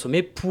que vous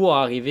consommez pour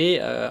arriver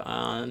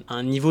à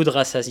un niveau de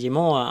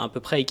rassasiement à peu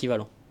près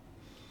équivalent.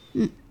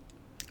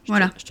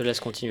 Voilà. Je te laisse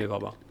continuer,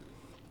 Barbara.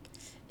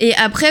 Et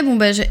après,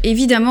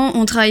 évidemment,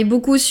 on travaille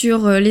beaucoup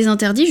sur les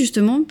interdits,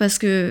 justement, parce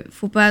que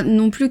faut pas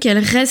non plus qu'elles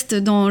restent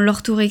dans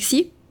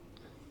l'orthorexie,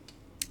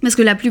 parce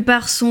que la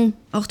plupart sont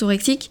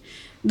orthorexiques.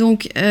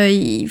 Donc,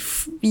 il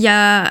y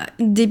a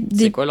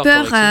des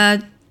peurs à...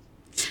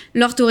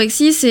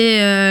 L'orthorexie,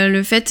 c'est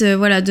le fait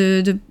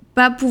de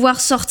pas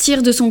pouvoir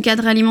sortir de son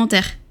cadre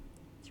alimentaire,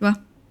 tu vois.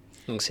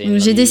 Donc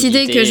j'ai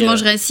décidé que je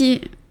mangerais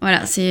si...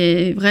 Voilà,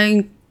 c'est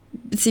vrai,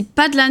 c'est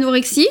pas de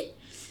l'anorexie,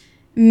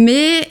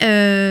 mais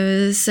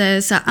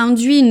ça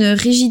induit une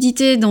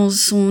rigidité dans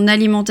son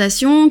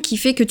alimentation qui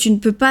fait que tu ne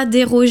peux pas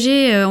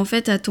déroger en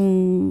fait à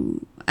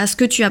ce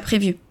que tu as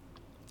prévu.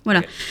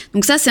 Voilà.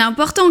 Donc ça, c'est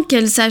important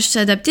qu'elle sache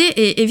s'adapter,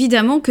 et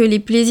évidemment que les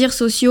plaisirs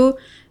sociaux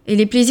et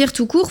les plaisirs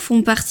tout court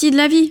font partie de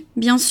la vie,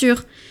 bien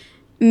sûr.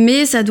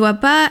 Mais ça doit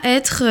pas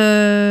être...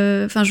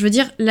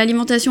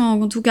 l'alimentation,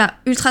 en tout cas,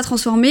 ultra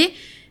transformée,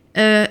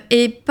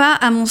 et pas,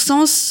 à mon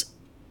sens...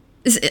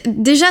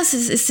 Déjà,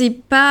 c'est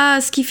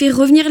pas ce qui fait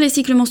revenir les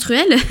cycles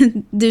menstruels,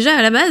 déjà,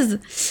 à la base.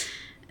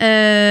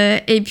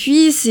 Et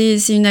puis, c'est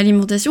une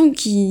alimentation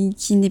qui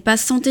n'est pas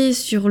santé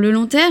sur le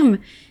long terme.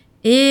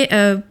 Et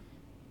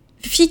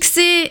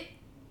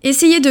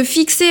essayer de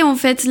fixer, en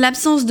fait,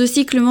 l'absence de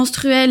cycle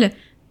menstruel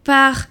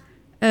par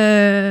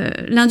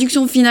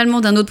l'induction,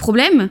 finalement, d'un autre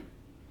problème...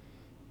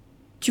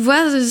 Tu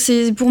vois,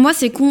 pour moi,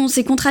 c'est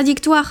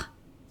contradictoire.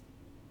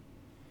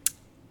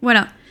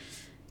 Voilà.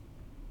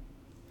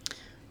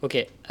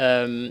 Ok.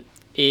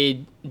 Et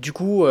du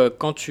coup,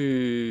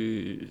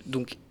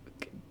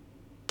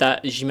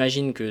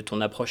 j'imagine que ton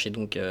approche est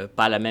donc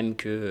pas la même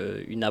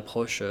qu'une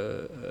approche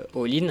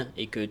all-in,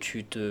 et que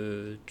tu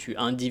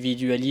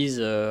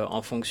individualises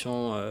en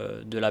fonction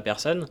de la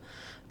personne.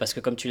 Parce que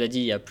comme tu l'as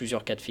dit, il y a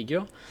plusieurs cas de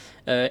figure.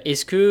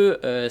 Est-ce que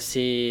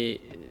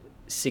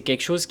c'est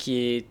quelque chose qui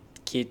est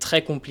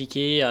très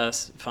compliqué,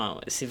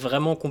 c'est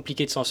vraiment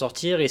compliqué de s'en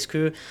sortir? Est-ce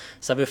que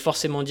ça veut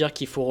forcément dire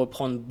qu'il faut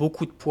reprendre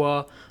beaucoup de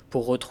poids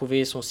pour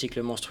retrouver son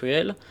cycle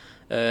menstruel?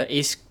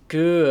 Est-ce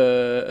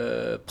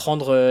que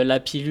prendre la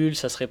pilule,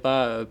 ça serait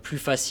pas plus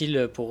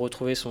facile pour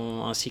retrouver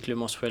un cycle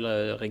menstruel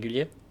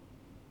régulier?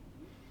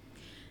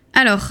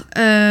 Alors,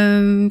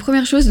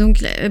 première chose,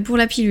 donc, pour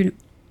la pilule.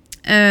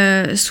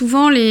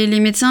 Souvent, les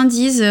médecins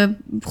disent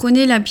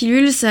prenez la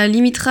pilule, ça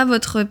limitera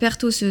votre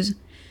perte osseuse.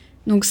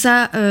 Donc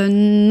ça,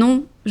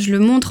 non, je le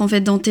montre en fait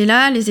dans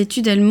Théla. Les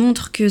études, elles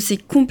montrent que c'est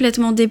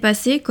complètement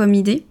dépassé comme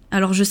idée.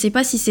 Alors je sais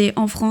pas si c'est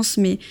en France,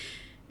 mais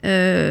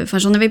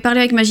j'en avais parlé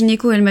avec ma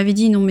gynéco, elle m'avait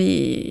dit non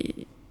mais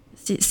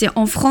c'est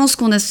en France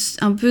qu'on a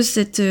un peu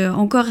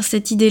encore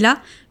cette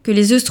idée-là, que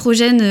les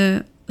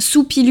œstrogènes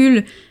sous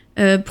pilule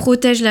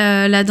protègent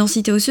la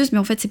densité osseuse, mais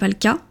en fait c'est pas le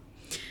cas.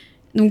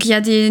 Donc il y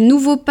a des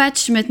nouveaux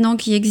patchs maintenant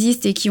qui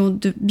existent et qui ont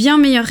de bien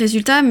meilleurs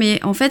résultats, mais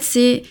en fait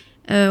c'est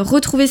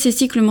retrouver ces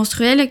cycles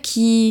menstruels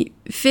qui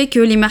fait que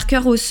les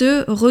marqueurs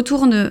osseux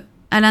retournent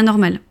à la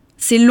normale.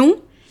 C'est long,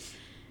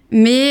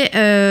 mais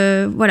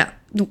voilà.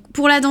 Donc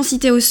pour la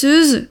densité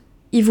osseuse,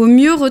 il vaut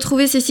mieux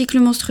retrouver ces cycles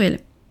menstruels.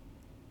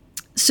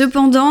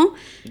 Cependant,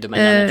 de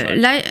manière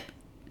naturelle.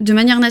 De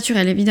manière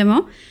naturelle,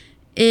 évidemment.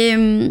 Et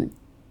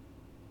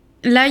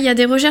là, il y a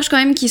des recherches quand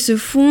même qui se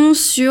font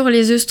sur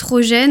les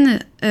œstrogènes,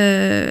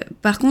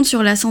 par contre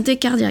sur la santé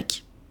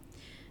cardiaque.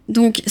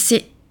 Donc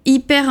c'est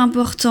hyper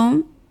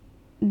important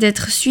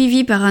d'être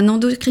suivi par un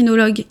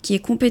endocrinologue qui est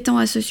compétent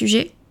à ce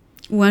sujet,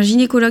 ou un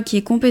gynécologue qui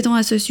est compétent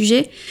à ce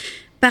sujet,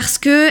 parce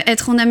que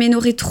être en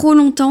aménorrhée trop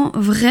longtemps,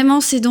 vraiment,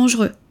 c'est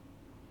dangereux.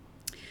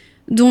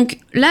 Donc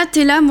là,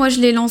 Théla, moi, je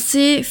l'ai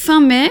lancé fin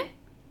mai.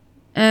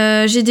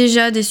 J'ai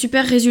déjà des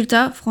super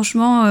résultats,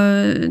 franchement,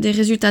 des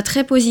résultats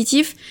très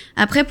positifs.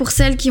 Après, pour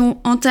celles qui ont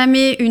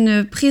entamé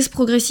une prise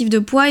progressive de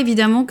poids,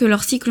 évidemment que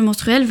leur cycle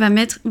menstruel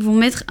vont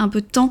mettre un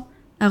peu de temps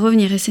à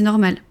revenir, et c'est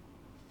normal.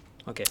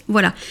 Okay.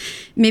 Voilà.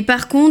 Mais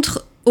par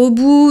contre, au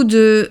bout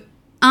de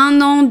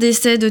 1 an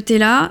d'essai de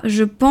Théla,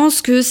 je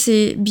pense que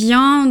c'est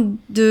bien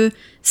de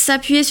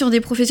s'appuyer sur des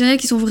professionnels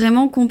qui sont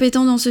vraiment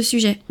compétents dans ce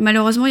sujet.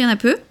 Malheureusement, il y en a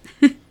peu.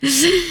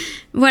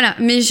 Voilà,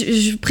 mais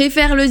je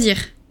préfère le dire.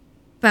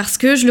 Parce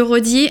que, je le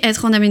redis,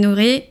 être en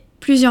aménorrhée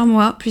plusieurs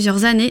mois,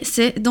 plusieurs années,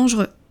 c'est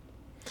dangereux.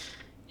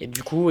 Et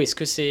du coup, est-ce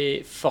que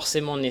c'est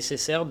forcément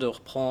nécessaire de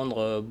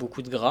reprendre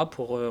beaucoup de gras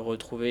pour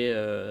retrouver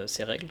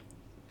ces règles?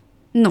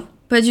 Non,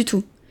 pas du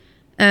tout.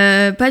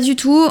 Pas du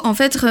tout. En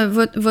fait,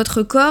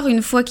 votre corps,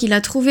 une fois qu'il a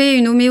trouvé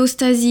une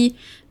homéostasie,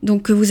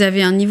 donc que vous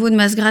avez un niveau de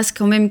masse grasse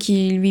quand même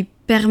qui lui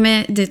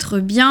permet d'être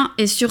bien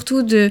et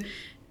surtout de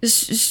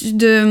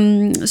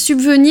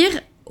subvenir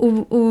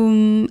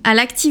à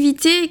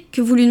l'activité que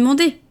vous lui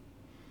demandez.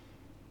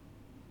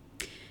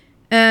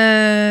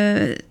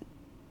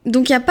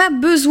 Donc il n'y a pas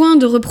besoin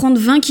de reprendre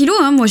 20 kilos.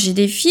 Hein. Moi j'ai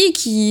des filles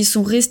qui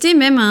sont restées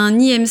même à un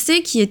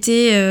IMC qui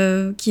était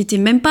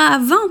même pas à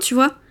 20, tu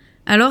vois.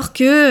 Alors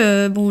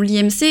que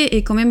l'IMC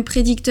est quand même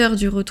prédicteur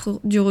du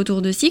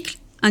retour de cycle.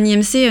 Un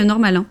IMC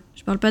normal, hein.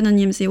 Je parle pas d'un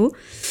IMC haut.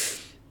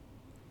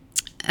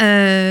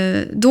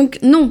 Donc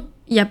non,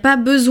 il n'y a pas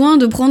besoin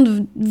de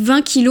prendre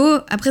 20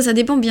 kilos. Après ça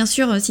dépend bien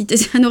sûr, si tu es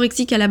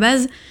anorexique à la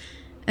base,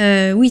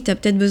 oui, tu as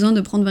peut-être besoin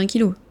de prendre 20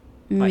 kilos.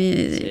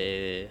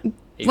 Mais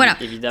voilà.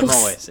 Évidemment,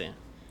 c'est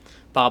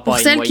par rapport pour à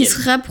une celles moyenne. Qui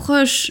se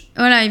rapprochent,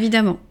 voilà,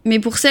 évidemment. Mais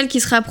pour celles qui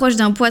se rapprochent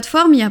d'un poids de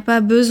forme, il n'y a pas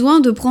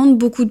besoin de prendre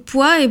beaucoup de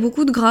poids et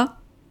beaucoup de gras.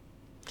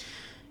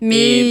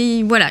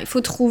 Mais voilà, il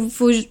faut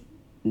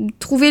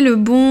trouver le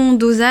bon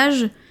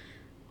dosage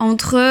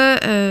entre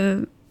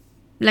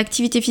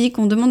l'activité physique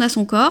qu'on demande à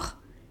son corps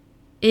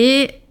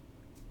et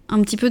un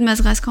petit peu de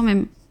masse grasse quand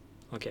même.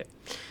 Ok.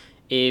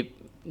 Et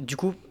du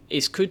coup,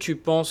 est-ce que tu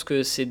penses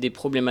que c'est des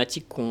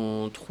problématiques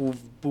qu'on trouve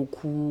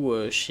beaucoup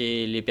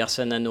chez les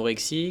personnes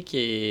anorexiques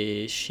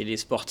et chez les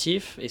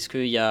sportifs ? Est-ce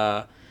qu'il y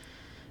a...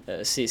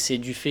 c'est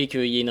du fait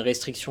qu'il y ait une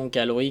restriction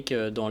calorique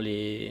dans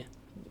les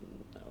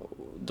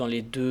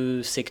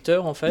deux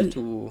secteurs, en fait,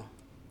 ou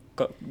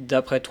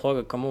d'après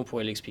toi, comment on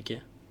pourrait l'expliquer ?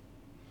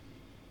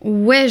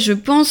 Ouais, je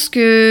pense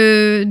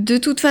que de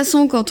toute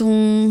façon, quand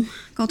on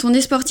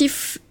est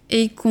sportif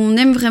et qu'on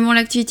aime vraiment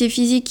l'activité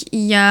physique, il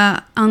y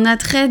a un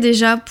attrait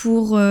déjà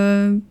pour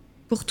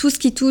tout ce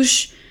qui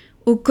touche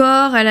au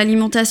corps, à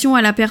l'alimentation,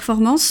 à la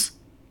performance.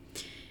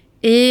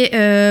 Et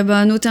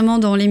notamment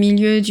dans les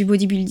milieux du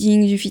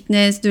bodybuilding, du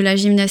fitness, de la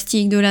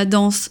gymnastique, de la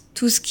danse,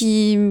 tous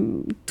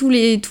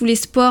les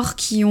sports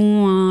qui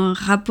ont un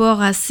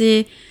rapport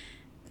assez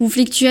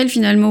conflictuel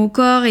finalement au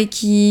corps et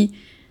qui...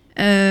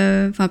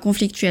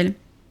 conflictuel.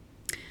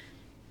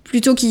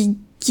 Plutôt qui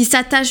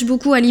s'attachent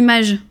beaucoup à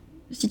l'image,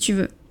 si tu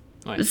veux.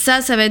 Ouais. Ça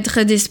va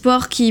être des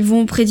sports qui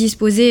vont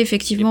prédisposer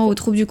effectivement aux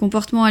troubles du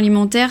comportement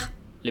alimentaire.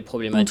 Les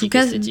problématiques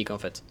esthétiques, en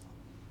fait.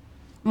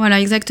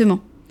 Voilà, exactement.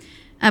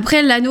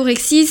 Après,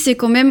 l'anorexie, c'est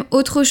quand même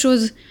autre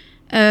chose.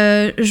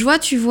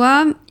 Tu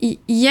vois,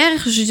 hier,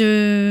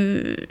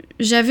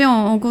 j'avais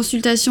en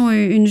consultation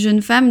une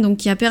jeune femme donc,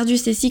 qui a perdu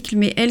ses cycles,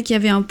 mais elle qui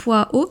avait un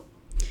poids haut.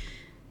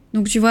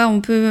 Donc, tu vois, on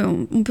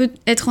peut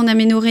être en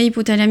aménorrhée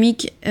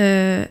hypothalamique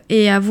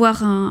et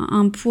avoir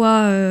un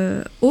poids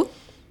haut.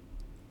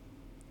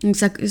 Donc,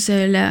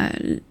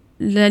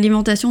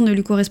 l'alimentation ne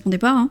lui correspondait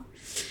pas. Hein.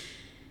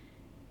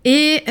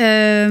 Et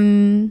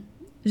je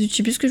ne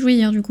sais plus ce que je voulais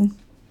dire, du coup.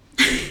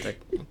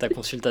 Ta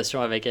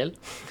consultation avec elle.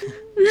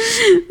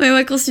 Ouais,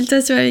 ma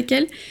consultation avec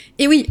elle.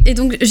 Et oui, et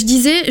donc je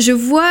disais, je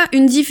vois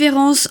une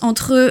différence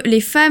entre les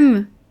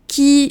femmes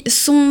qui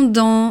sont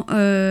dans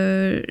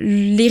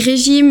les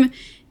régimes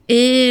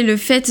et le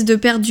fait de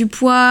perdre du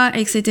poids,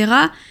 etc.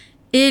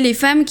 et les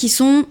femmes qui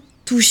sont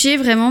touchées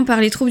vraiment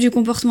par les troubles du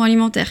comportement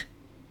alimentaire.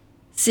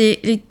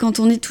 Quand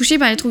on est touché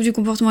par les troubles du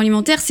comportement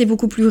alimentaire, c'est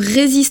beaucoup plus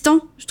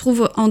résistant, je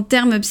trouve, en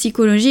termes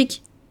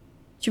psychologiques.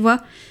 Tu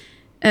vois ?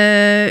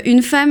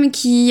 Une femme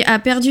qui a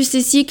perdu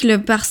ses cycles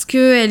parce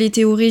qu'elle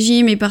était au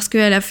régime et parce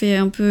qu'elle a fait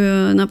un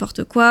peu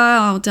n'importe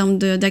quoi en termes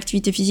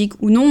d'activité physique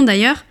ou non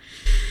d'ailleurs,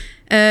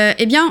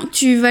 eh bien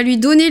tu vas lui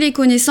donner les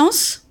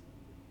connaissances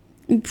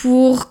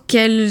pour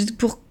qu'elle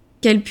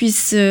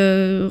puisse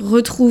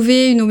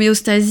retrouver une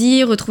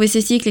homéostasie, retrouver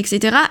ses cycles,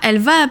 etc. Elle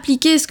va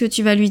appliquer ce que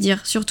tu vas lui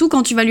dire, surtout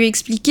quand tu vas lui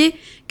expliquer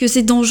que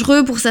c'est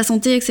dangereux pour sa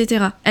santé,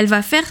 etc.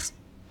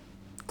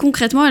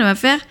 Concrètement, elle va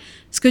faire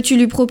ce que tu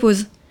lui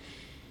proposes.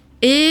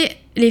 Et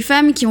les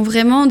femmes qui ont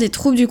vraiment des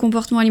troubles du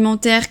comportement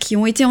alimentaire, qui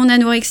ont été en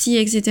anorexie,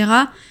 etc.,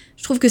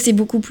 je trouve que c'est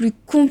beaucoup plus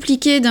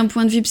compliqué d'un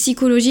point de vue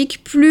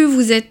psychologique. Plus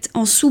vous êtes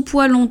en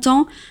sous-poids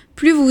longtemps,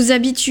 plus vous vous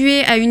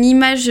habituez à une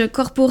image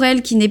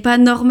corporelle qui n'est pas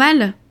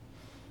normale,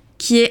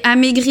 qui est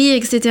amaigrie,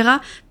 etc.,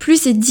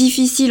 plus c'est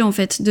difficile, en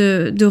fait,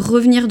 de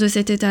revenir de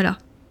cet état-là.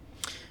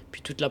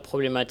 Puis toute la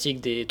problématique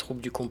des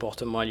troubles du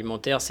comportement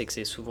alimentaire, c'est que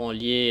c'est souvent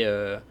lié...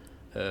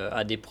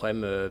 à des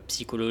problèmes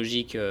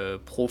psychologiques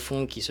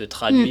profonds qui se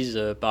traduisent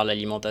par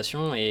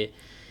l'alimentation et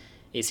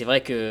c'est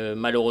vrai que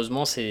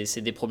malheureusement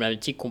c'est des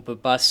problématiques qu'on ne peut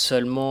pas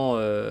seulement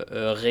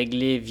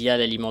régler via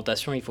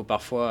l'alimentation, il faut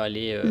parfois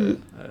aller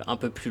un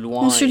peu plus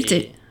loin.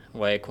 Consulter.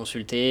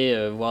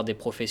 Consulter, voir des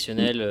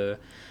professionnels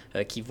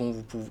qui vont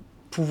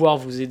pouvoir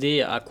vous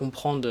aider à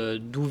comprendre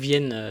d'où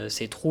viennent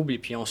ces troubles et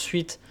puis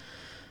ensuite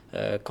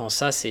quand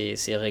ça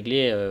c'est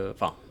réglé,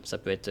 ça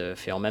peut être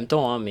fait en même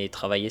temps, hein, mais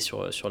travailler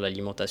sur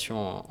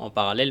l'alimentation en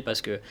parallèle,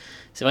 parce que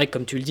c'est vrai que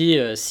comme tu le dis,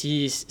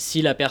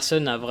 si la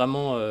personne a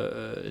vraiment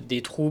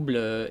des troubles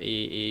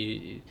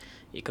et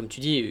comme tu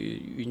dis,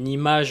 une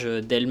image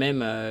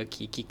d'elle-même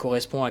qui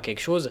correspond à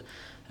quelque chose,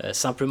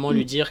 Simplement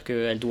lui dire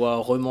qu'elle doit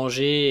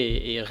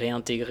remanger et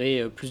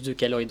réintégrer plus de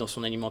calories dans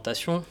son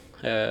alimentation,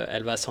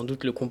 elle va sans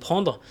doute le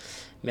comprendre,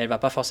 mais elle va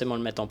pas forcément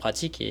le mettre en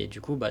pratique et du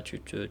coup tu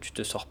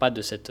te sors pas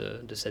de cette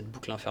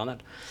boucle infernale.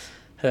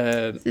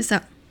 C'est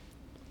ça.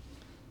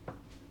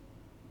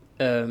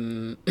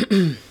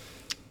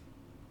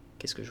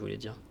 Qu'est-ce que je voulais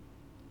dire ?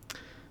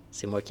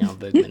 C'est moi qui ai un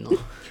bug maintenant.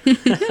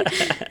 Putain,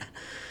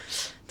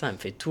 elle me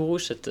fait tout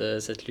rouge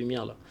cette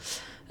lumière là.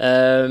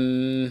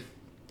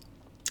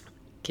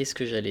 Qu'est-ce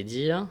que j'allais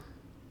dire ?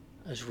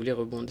 Je voulais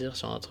rebondir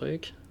sur un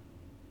truc.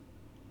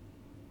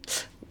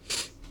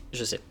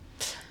 Je sais.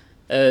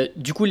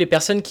 Du coup, les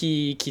personnes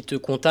qui te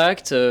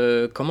contactent,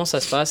 comment ça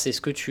se passe ?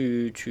 Est-ce que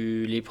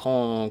tu les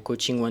prends en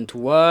coaching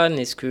one-to-one ?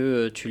 Est-ce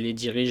que tu les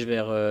diriges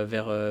vers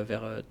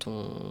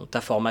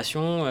ta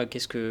formation ?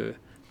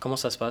 Comment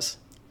ça se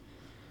passe ?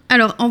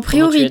 Alors, en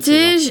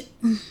priorité,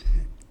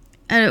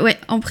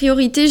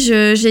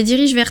 je les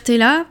dirige vers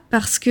Tela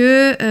parce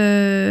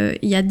que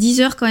il y a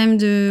 10 heures quand même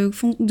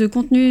de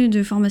contenu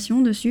de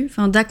formation dessus,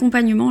 enfin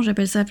d'accompagnement,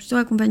 j'appelle ça plutôt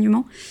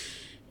accompagnement.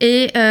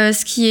 Et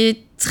ce qui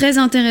est très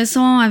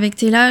intéressant avec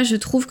Tela, je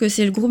trouve que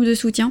c'est le groupe de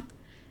soutien.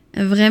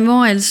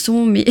 Vraiment, elles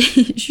sont, mais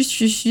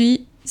je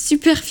suis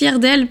super fière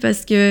d'elles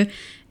parce que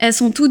elles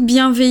sont toutes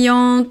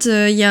bienveillantes.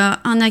 Il y a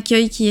un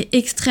accueil qui est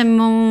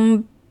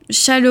extrêmement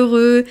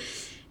chaleureux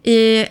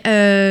et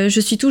je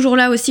suis toujours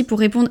là aussi pour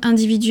répondre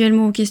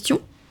individuellement aux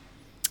questions.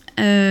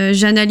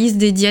 J'analyse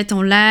des diètes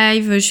en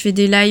live, je fais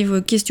des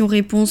lives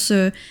questions-réponses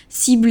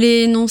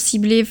ciblées, non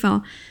ciblées.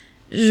 Enfin,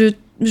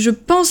 je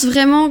pense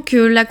vraiment que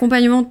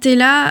l'accompagnement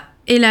Tela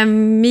est la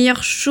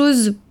meilleure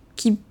chose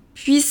qui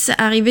puisse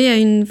arriver à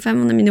une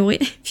femme en aménorrhée,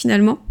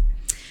 finalement.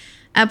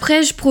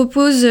 Après, je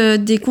propose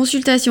des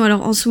consultations.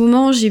 Alors, en ce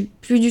moment, j'ai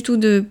plus du tout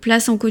de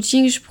place en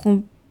coaching. Je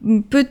prends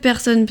peu de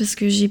personnes parce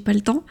que j'ai pas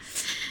le temps.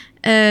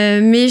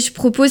 Mais je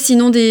propose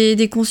sinon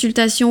des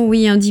consultations,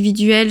 oui,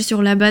 individuelles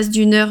sur la base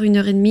d'1 heure, 1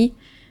 heure et demie,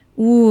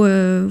 où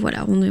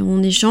voilà,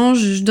 on échange,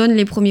 je donne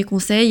les premiers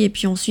conseils et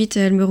puis ensuite,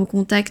 elle me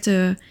recontacte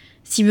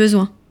si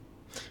besoin.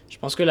 Je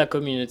pense que la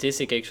communauté,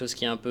 c'est quelque chose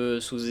qui est un peu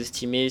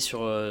sous-estimé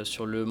sur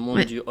le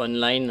monde du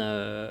online,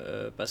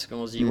 parce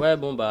qu'on se dit,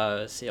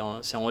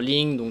 c'est en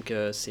ligne, donc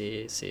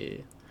c'est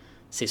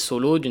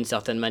solo d'une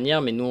certaine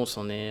manière, mais nous, on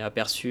s'en est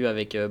aperçu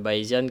avec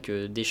Bayesian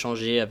que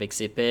d'échanger avec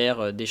ses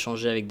pairs,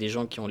 d'échanger avec des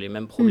gens qui ont les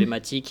mêmes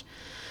problématiques,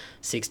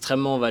 c'est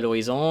extrêmement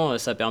valorisant,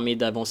 ça permet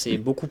d'avancer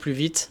beaucoup plus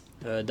vite,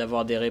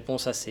 d'avoir des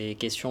réponses à ces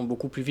questions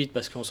beaucoup plus vite,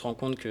 parce qu'on se rend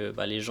compte que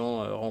les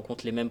gens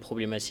rencontrent les mêmes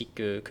problématiques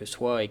que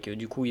soi, et que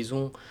du coup, ils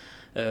ont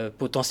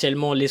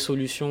potentiellement les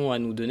solutions à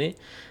nous donner.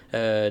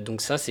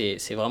 Donc ça, c'est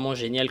vraiment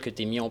génial que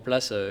tu aies mis en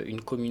place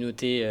une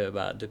communauté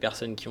de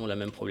personnes qui ont la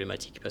même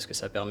problématique, parce que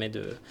ça permet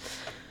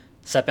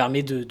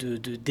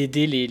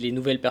d'aider les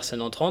nouvelles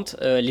personnes entrantes.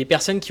 Les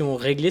personnes qui ont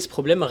réglé ce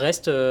problème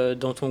restent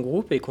dans ton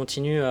groupe et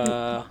continuent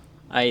à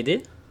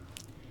aider ?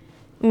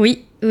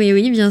 Oui,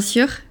 bien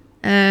sûr.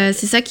 C'est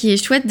ça qui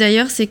est chouette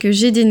d'ailleurs, c'est que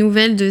j'ai des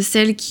nouvelles de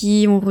celles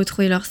qui ont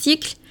retrouvé leur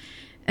cycle.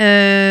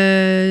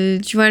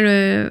 Tu vois,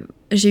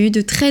 j'ai eu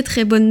de très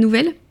très bonnes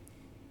nouvelles.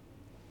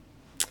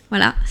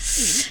 Voilà.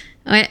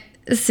 Ouais,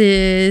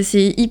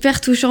 c'est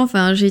hyper touchant.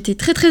 Enfin, j'ai été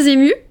très très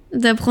émue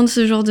d'apprendre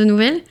ce genre de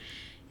nouvelles.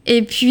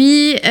 Et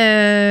puis,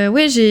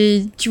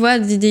 j'ai, tu vois,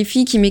 des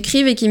filles qui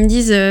m'écrivent et qui me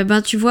disent,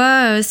 tu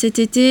vois, cet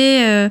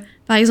été,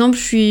 par exemple,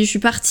 je suis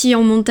partie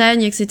en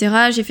montagne,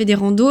 etc. J'ai fait des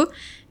randos.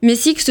 Mes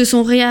cycles se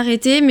sont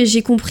réarrêtés, mais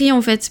j'ai compris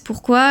en fait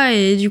pourquoi.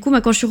 Et du coup,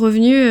 quand je suis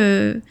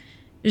revenue,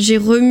 j'ai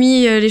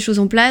remis les choses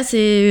en place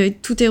et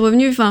tout est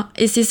revenu. Enfin,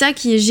 et c'est ça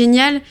qui est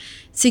génial,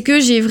 c'est que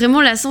j'ai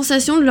vraiment la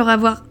sensation de leur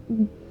avoir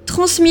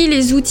transmis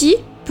les outils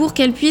pour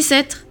qu'elles puissent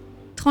être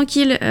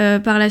tranquilles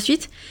par la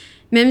suite.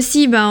 Même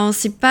si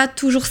c'est pas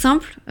toujours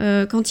simple.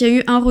 Quand il y a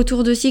eu un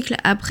retour de cycle,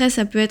 après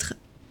ça peut être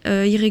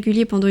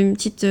irrégulier pendant une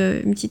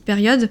petite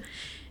période.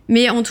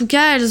 Mais en tout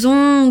cas, elles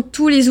ont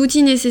tous les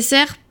outils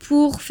nécessaires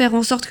pour faire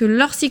en sorte que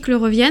leur cycle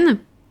revienne.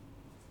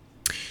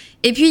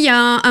 Et puis il y a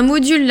un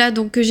module là,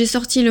 donc que j'ai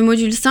sorti, le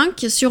module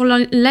 5, sur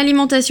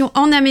l'alimentation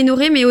en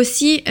aménorrhée, mais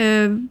aussi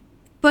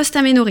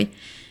post-aménorrhée.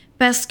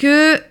 Parce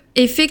que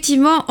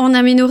effectivement, en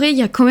aménorrhée, il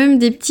y a quand même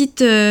des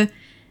petites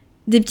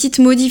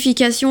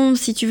modifications.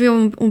 Si tu veux,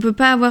 on peut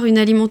pas avoir une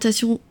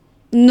alimentation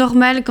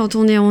normale quand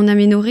on est en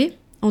aménorrhée,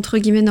 entre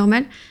guillemets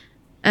normale,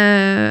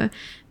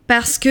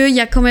 parce qu'il y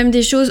a quand même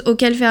des choses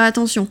auxquelles faire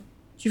attention,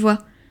 tu vois.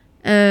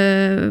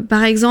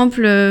 Par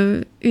exemple,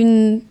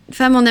 une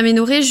femme en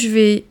aménorrhée,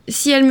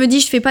 si elle me dit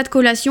je fais pas de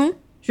collation,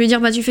 je vais dire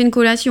tu fais une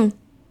collation,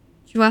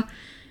 tu vois.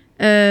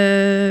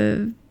 Parce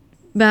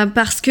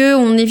que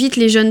on évite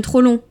les jeûnes trop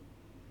longs.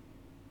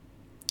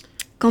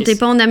 Quand t'es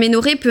pas en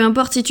aménorrhée, peu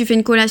importe si tu fais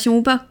une collation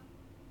ou pas.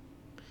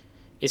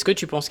 Est-ce que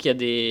tu penses qu'il y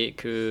a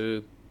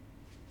que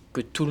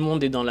tout le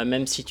monde est dans la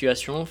même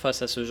situation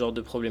face à ce genre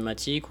de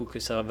problématique, ou que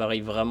ça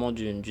varie vraiment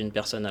d'une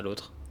personne à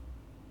l'autre ?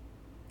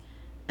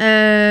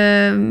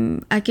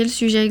 À quel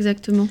sujet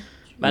exactement ?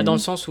 Dans le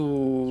sens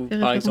où,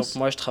 par exemple,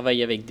 moi je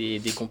travaille avec des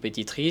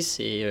compétitrices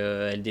et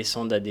elles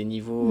descendent à des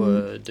niveaux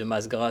de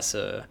masse grasse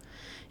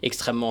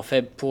extrêmement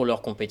faibles pour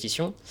leur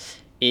compétition.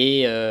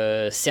 Et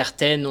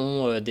certaines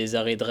ont des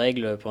arrêts de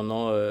règles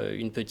pendant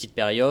une petite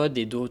période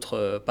et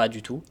d'autres pas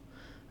du tout.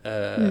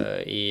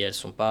 Et elles ne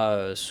sont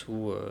pas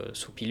sous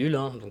pilule,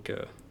 hein, donc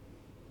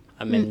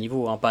à même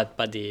niveau, hein,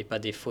 pas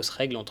des fausses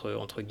règles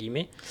entre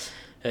guillemets.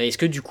 Est-ce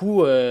que du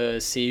coup,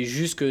 c'est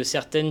juste que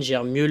certaines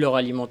gèrent mieux leur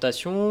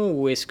alimentation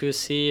ou est-ce que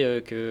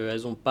c'est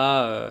qu'elles n'ont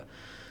pas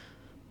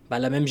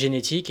la même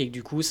génétique et que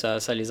du coup, ça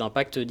les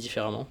impacte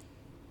différemment?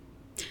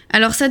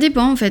 Alors ça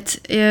dépend en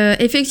fait.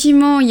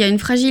 Effectivement, il y a une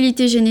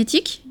fragilité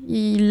génétique.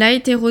 Il a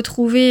été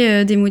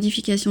retrouvé des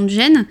modifications de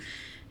gènes.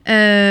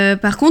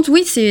 Par contre,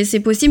 oui, c'est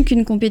possible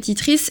qu'une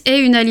compétitrice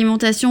ait une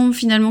alimentation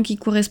finalement qui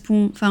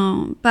correspond,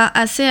 pas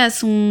assez à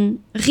son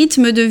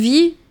rythme de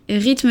vie et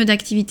rythme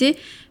d'activité.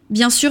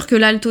 Bien sûr que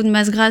là, le taux de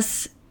masse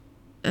grasse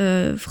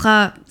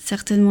fera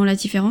certainement la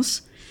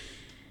différence.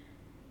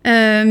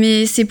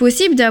 Mais c'est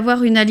possible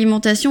d'avoir une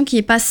alimentation qui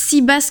est pas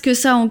si basse que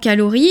ça en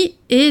calories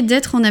et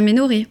d'être en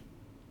aménorrhée.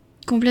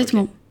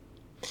 Complètement.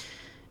 Okay.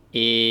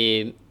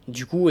 Et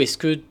du coup, est-ce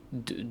que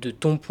de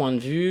ton point de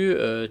vue,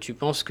 tu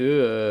penses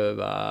que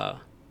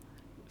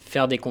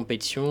faire des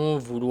compétitions,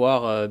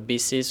 vouloir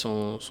baisser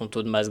son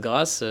taux de masse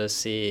grasse,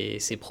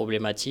 c'est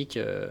problématique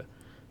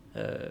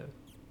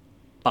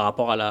par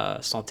rapport à la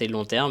santé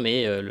long terme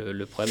et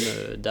le problème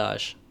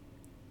d'AH?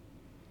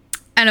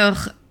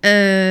 Alors,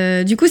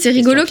 du coup, c'est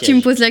rigolo que tu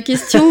me poses la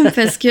question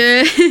parce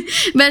que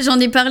j'en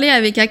ai parlé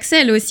avec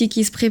Axel aussi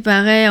qui se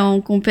préparait en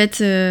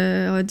compète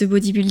de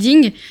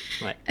bodybuilding.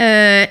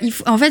 Ouais. Il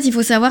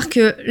faut savoir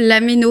que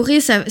l'aménorrhée,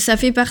 ça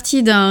fait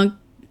partie d'un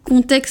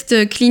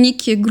contexte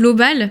clinique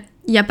global.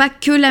 Il n'y a pas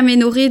que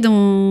l'aménorrhée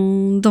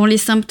dans les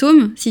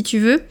symptômes, si tu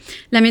veux.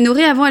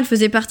 L'aménorrhée, avant, elle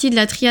faisait partie de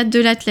la triade de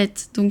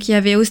l'athlète. Donc, il y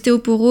avait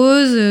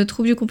ostéoporose,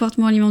 troubles du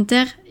comportement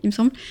alimentaire, il me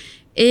semble,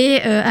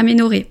 et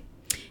aménorrhée.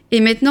 Et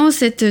maintenant,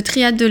 cette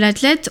triade de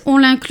l'athlète, on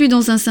l'inclut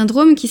dans un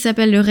syndrome qui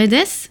s'appelle le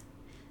REDS,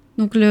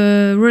 donc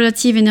le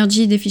Relative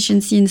Energy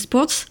Deficiency in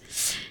Sports.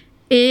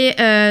 Et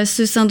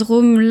ce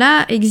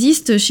syndrome-là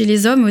existe chez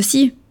les hommes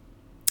aussi,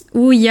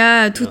 où il y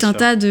a tout un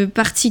tas de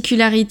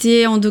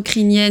particularités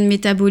endocriniennes,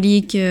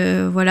 métaboliques,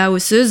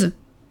 osseuses,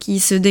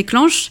 qui se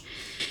déclenchent.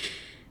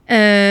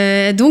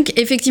 Donc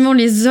effectivement,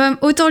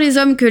 autant les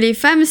hommes que les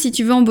femmes, si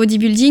tu veux, en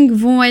bodybuilding,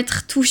 vont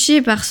être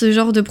touchés par ce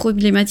genre de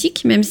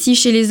problématiques, même si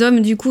chez les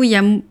hommes, du coup, il y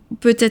a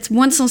peut-être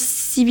moins de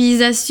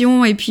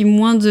sensibilisation et puis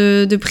moins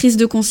de prise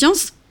de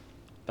conscience.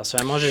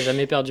 Personnellement, j'ai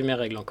jamais perdu mes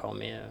règles encore,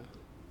 mais...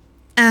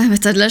 Ah,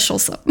 t'as de la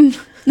chance, hein.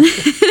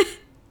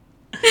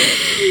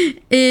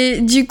 Et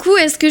du coup,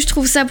 est-ce que je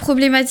trouve ça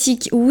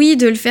problématique ? Oui,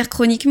 de le faire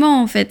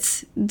chroniquement, en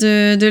fait.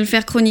 De le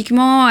faire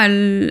chroniquement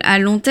à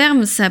long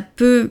terme, ça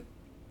peut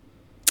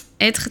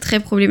être très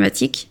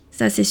problématique,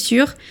 ça c'est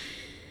sûr.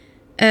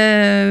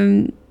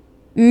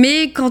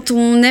 Mais quand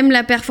on aime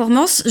la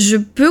performance, je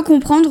peux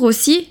comprendre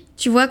aussi,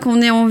 tu vois,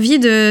 qu'on ait envie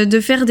de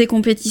faire des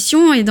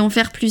compétitions et d'en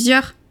faire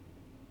plusieurs.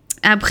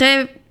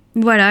 Après,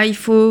 voilà, il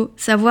faut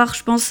savoir,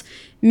 je pense,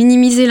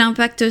 minimiser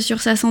l'impact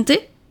sur sa santé.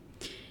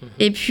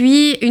 Et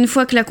puis, une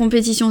fois que la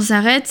compétition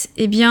s'arrête,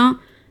 eh bien,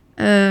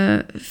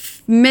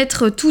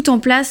 mettre tout en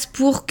place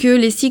pour que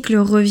les cycles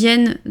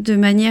reviennent de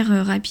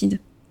manière rapide.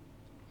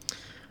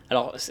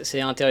 Alors,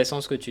 c'est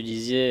intéressant ce que tu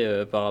disais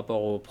par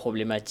rapport aux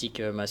problématiques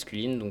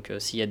masculines. Donc,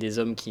 s'il y a des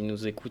hommes qui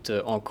nous écoutent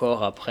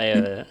encore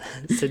après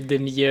cette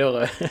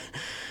demi-heure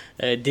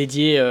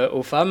dédiée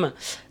aux femmes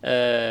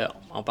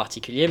en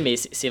particulier. Mais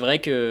c'est vrai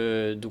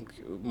que donc,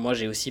 moi,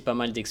 j'ai aussi pas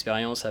mal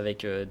d'expérience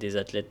avec des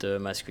athlètes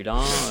masculins.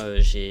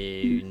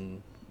 J'ai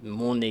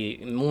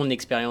mon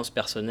expérience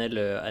personnelle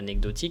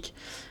anecdotique.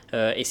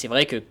 Et c'est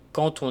vrai que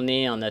quand on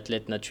est un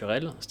athlète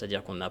naturel,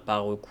 c'est-à-dire qu'on n'a pas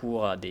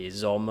recours à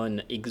des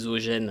hormones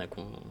exogènes,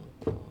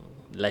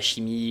 la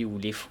chimie ou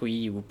les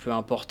fruits ou peu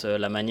importe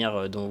la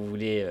manière dont vous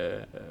voulez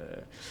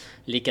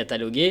les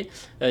cataloguer,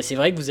 c'est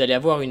vrai que vous allez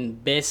avoir une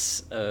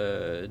baisse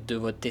de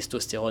votre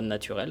testostérone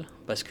naturel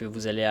parce que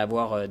vous allez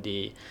avoir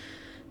des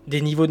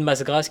niveaux de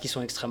masse grasse qui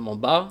sont extrêmement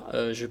bas.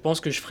 Je pense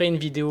que je ferai une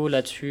vidéo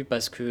là-dessus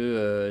parce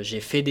que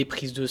j'ai fait des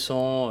prises de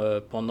sang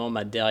pendant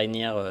ma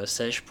dernière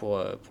sèche pour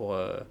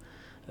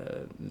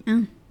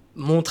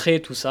montrer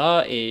tout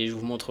ça et je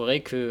vous montrerai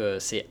que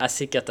c'est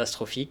assez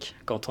catastrophique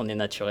quand on est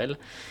naturel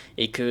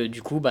et que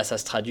du coup ça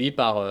se traduit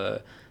par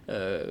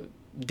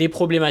des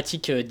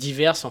problématiques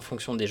diverses en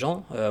fonction des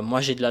gens.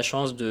 Moi j'ai de la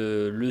chance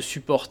de le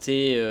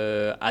supporter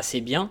assez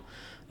bien,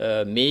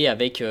 mais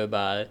avec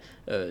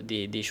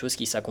des choses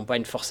qui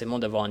s'accompagnent forcément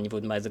d'avoir un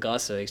niveau de masse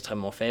grasse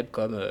extrêmement faible,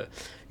 comme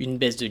une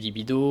baisse de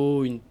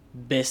libido, une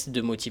baisse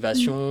de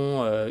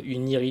motivation,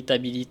 une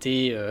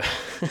irritabilité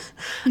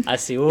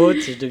assez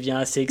haute, je deviens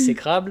assez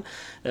exécrable,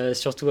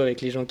 surtout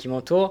avec les gens qui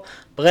m'entourent.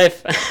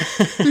 Bref,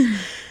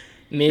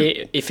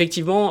 mais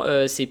effectivement,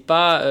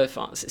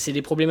 c'est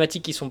des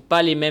problématiques qui ne sont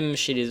pas les mêmes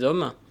chez les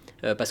hommes.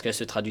 Parce qu'elles ne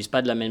se traduisent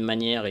pas de la même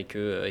manière et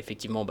que,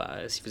 effectivement,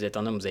 si vous êtes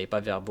un homme, vous n'avez pas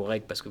vers vos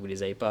règles parce que vous ne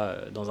les avez pas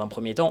dans un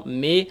premier temps.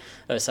 Mais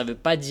ça ne veut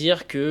pas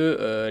dire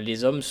que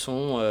les hommes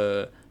sont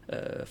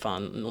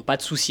n'ont pas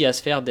de souci à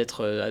se faire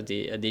d'être à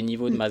des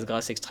niveaux de masse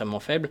grasse extrêmement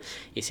faibles.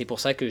 Et c'est pour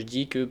ça que je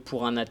dis que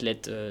pour un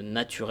athlète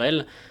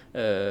naturel,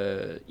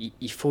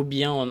 il faut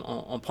bien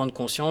en prendre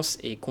conscience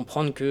et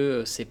comprendre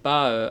que c'est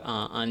pas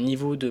un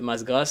niveau de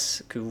masse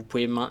grasse que vous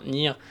pouvez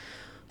maintenir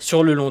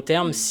sur le long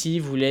terme si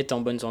vous voulez être en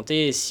bonne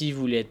santé et si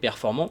vous voulez être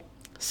performant.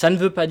 Ça ne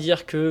veut pas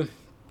dire que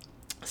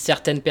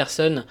certaines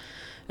personnes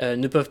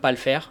ne peuvent pas le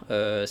faire.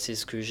 C'est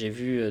ce que j'ai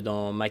vu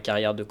dans ma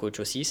carrière de coach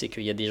aussi, c'est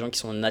qu'il y a des gens qui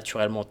sont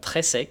naturellement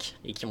très secs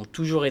et qui ont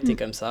toujours été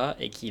comme ça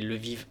et qui le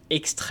vivent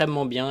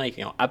extrêmement bien et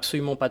qui n'ont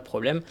absolument pas de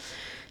problème.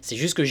 C'est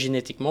juste que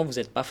génétiquement, vous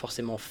n'êtes pas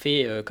forcément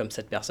fait comme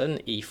cette personne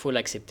et il faut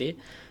l'accepter.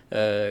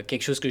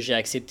 Quelque chose que j'ai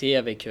accepté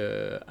avec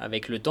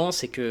le temps,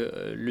 c'est que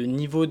le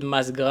niveau de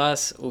masse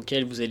grasse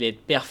auquel vous allez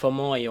être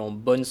performant et en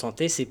bonne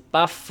santé, c'est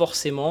pas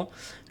forcément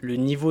le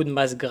niveau de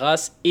masse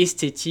grasse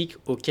esthétique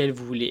auquel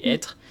vous voulez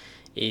être.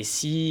 Et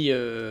si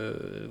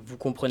vous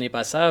comprenez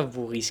pas ça,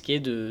 vous risquez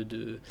de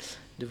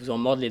vous en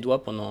mordre les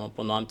doigts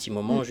pendant un petit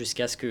moment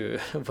jusqu'à ce que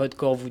votre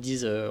corps vous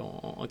dise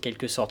en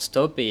quelque sorte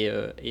stop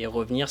et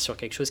revenir sur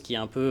quelque chose qui est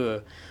un peu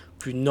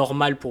plus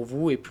normal pour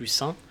vous et plus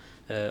sain.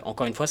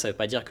 Encore une fois, ça ne veut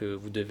pas dire que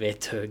vous devez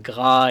être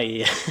gras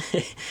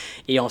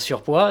et en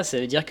surpoids. Ça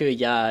veut dire qu'il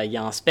y a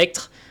un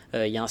spectre.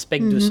 Il y a un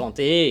spectre de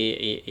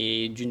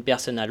santé et d'une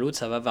personne à l'autre,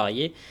 ça va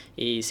varier.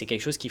 Et c'est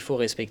quelque chose qu'il faut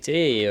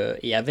respecter.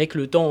 Et avec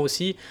le temps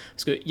aussi,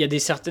 parce qu'il y a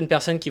certaines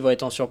personnes qui vont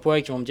être en surpoids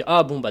et qui vont me dire «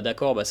 Ah bon, bah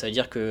d'accord, bah, ça veut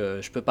dire que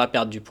je ne peux pas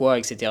perdre du poids,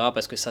 etc.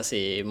 Parce que ça,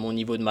 c'est mon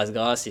niveau de masse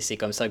grasse et c'est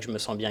comme ça que je me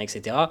sens bien,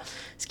 etc. »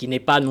 Ce qui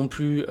n'est pas non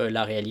plus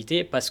la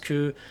réalité parce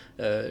que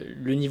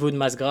le niveau de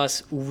masse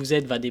grasse où vous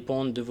êtes va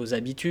dépendre de vos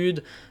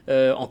habitudes.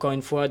 Encore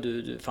une fois,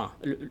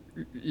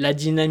 la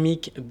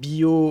dynamique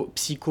bio,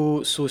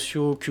 psycho,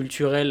 socio,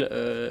 culturelle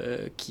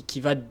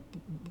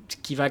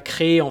qui va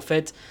créer en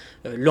fait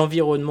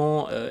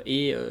l'environnement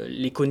et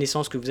les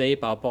connaissances que vous avez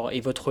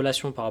et votre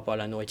relation par rapport à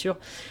la nourriture.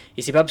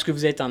 Et c'est pas parce que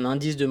vous êtes un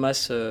indice de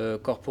masse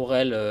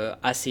corporelle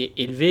assez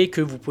élevé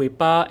que vous pouvez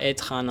pas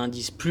être à un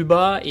indice plus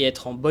bas et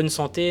être en bonne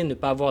santé, ne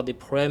pas avoir des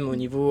problèmes au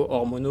niveau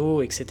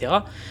hormonaux, etc.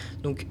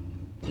 Donc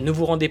ne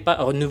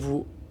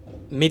vous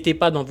mettez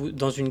pas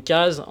dans une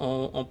case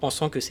en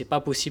pensant que c'est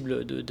pas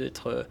possible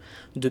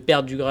de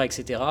perdre du gras,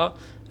 etc.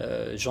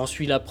 J'en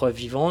suis la preuve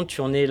vivante, tu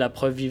en es la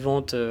preuve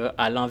vivante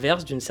à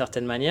l'inverse d'une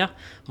certaine manière.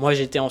 Moi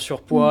j'étais en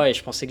surpoids et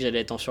je pensais que j'allais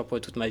être en surpoids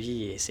toute ma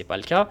vie et c'est pas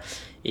le cas.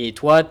 Et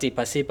toi t'es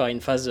passé par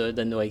une phase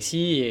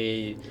d'anorexie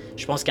et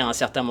je pense qu'à un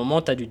certain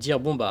moment t'as dû te dire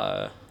bon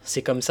bah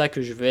c'est comme ça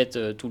que je veux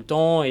être tout le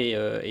temps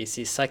et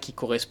c'est ça qui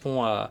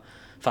correspond à...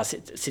 Enfin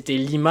c'était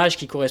l'image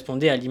qui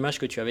correspondait à l'image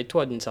que tu avais de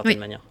toi d'une certaine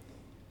manière.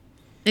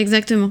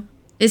 Exactement.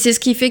 Et c'est ce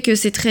qui fait que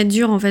c'est très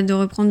dur en fait de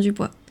reprendre du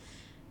poids.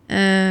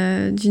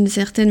 D'une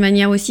certaine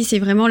manière aussi, c'est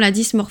vraiment la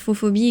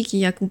dysmorphophobie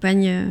qui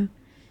accompagne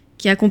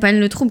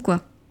le trouble,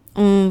 quoi.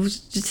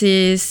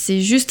 C'est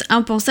juste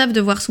impensable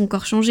de voir son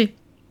corps changer.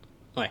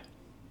 Ouais.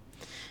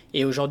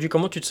 Et aujourd'hui,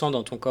 comment tu te sens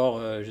dans ton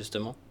corps,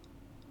 justement ?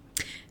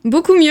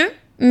 Beaucoup mieux,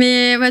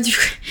 mais bah, du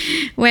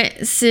coup, ouais,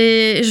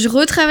 je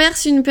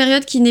retraverse une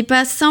période qui n'est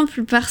pas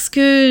simple parce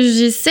que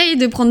j'essaye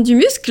de prendre du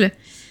muscle.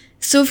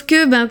 Sauf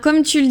que, ben,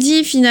 comme tu le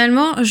dis,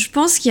 finalement, je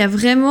pense qu'il y a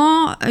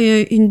vraiment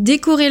une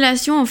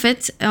décorrélation, en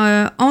fait,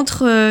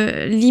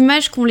 entre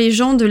l'image qu'ont les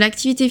gens de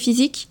l'activité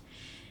physique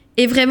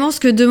et vraiment ce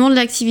que demande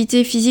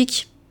l'activité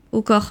physique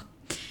au corps.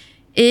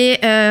 Et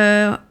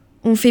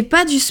on fait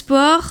pas du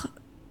sport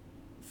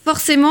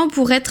forcément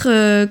pour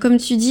être, comme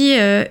tu dis,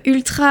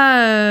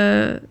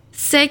 ultra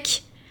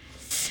sec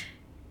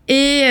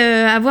et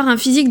avoir un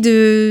physique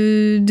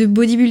de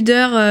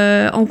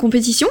bodybuilder en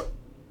compétition.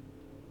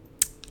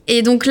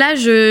 Et donc là,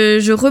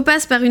 je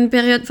repasse par une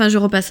période... Enfin,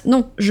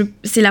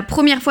 c'est la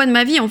première fois de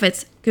ma vie, en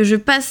fait, que je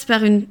passe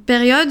par une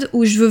période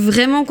où je veux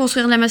vraiment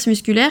construire de la masse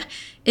musculaire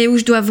et où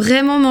je dois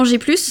vraiment manger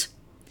plus.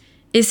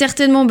 Et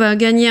certainement,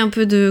 gagner un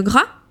peu de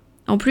gras,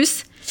 en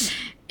plus.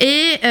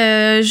 Et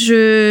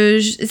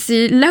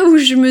c'est là où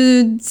je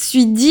me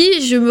suis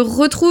dit, je me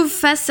retrouve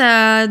face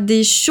à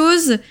des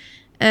choses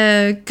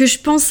que je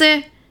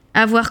pensais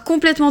avoir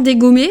complètement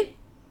dégommées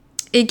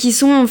et qui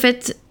sont, en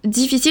fait,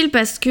 difficiles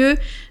parce que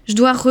je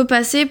dois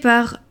repasser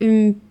par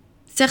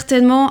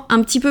certainement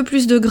un petit peu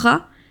plus de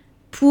gras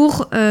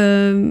pour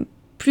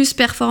plus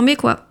performer,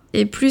 quoi,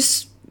 et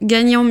plus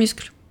gagner en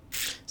muscle.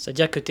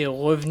 C'est-à-dire que tu es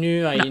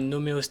revenu à une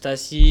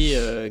homéostasie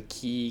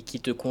qui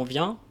te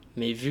convient,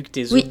 mais vu que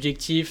tes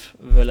objectifs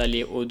veulent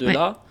aller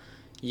au-delà,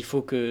 il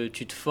faut que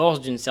tu te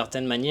forces d'une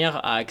certaine manière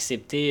à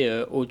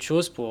accepter autre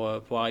chose pour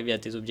arriver à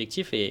tes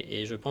objectifs.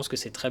 Et je pense que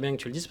c'est très bien que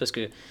tu le dises parce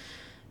que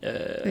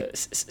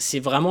c'est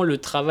vraiment le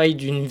travail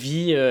d'une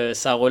vie,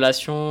 sa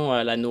relation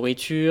à la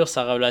nourriture,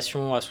 sa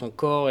relation à son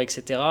corps,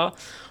 etc.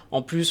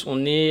 En plus,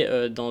 on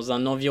est dans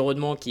un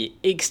environnement qui est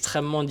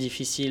extrêmement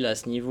difficile à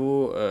ce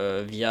niveau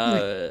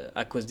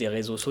à cause des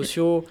réseaux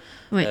sociaux.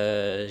 Ouais.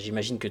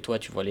 J'imagine que toi,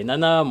 tu vois les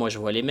nanas, moi, je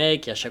vois les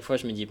mecs. Et à chaque fois,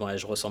 je me dis, bon,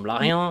 je ressemble à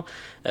rien.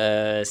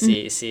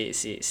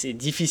 C'est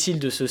difficile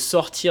de se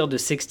sortir, de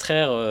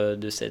s'extraire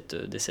de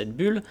cette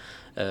bulle.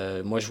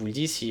 Moi, je vous le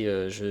dis, si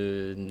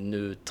je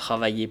ne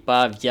travaillais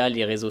pas via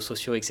les réseaux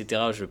sociaux,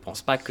 etc., je ne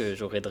pense pas que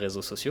j'aurais de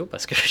réseaux sociaux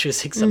parce que je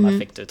sais que ça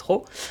m'affecte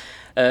trop.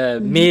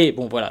 Mais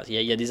bon, voilà, il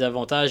y a des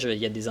avantages, il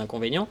y a des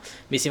inconvénients.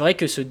 Mais c'est vrai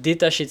que se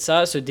détacher de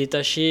ça, se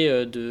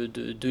détacher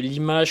de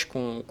l'image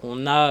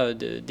qu'on a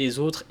des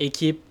autres et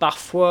qui est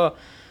parfois,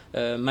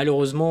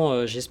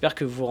 malheureusement, j'espère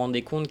que vous vous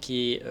rendez compte,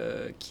 qui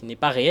n'est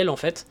pas réel en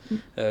fait,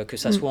 que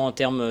ça soit en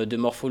termes de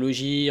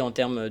morphologie, en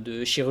termes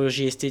de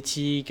chirurgie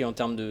esthétique, en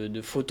termes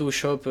de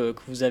Photoshop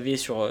que vous avez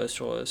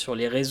sur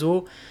les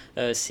réseaux.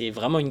 C'est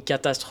vraiment une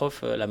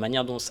catastrophe la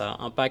manière dont ça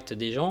impacte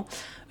des gens.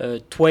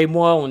 Toi et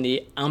moi, on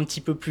est un petit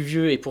peu plus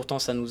vieux et pourtant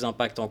ça nous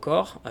impacte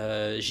encore.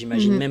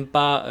 J'imagine même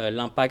pas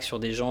l'impact sur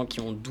des gens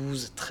qui ont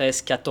 12,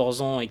 13,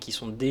 14 ans et qui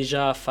sont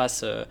déjà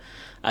face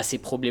à ces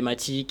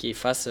problématiques et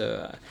face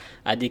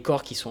à des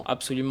corps qui sont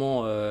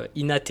absolument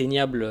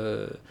inatteignables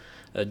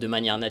de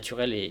manière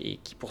naturelle et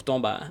qui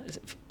pourtant,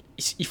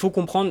 il faut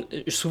comprendre.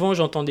 Souvent,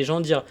 j'entends des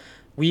gens dire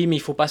oui, mais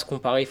il faut pas se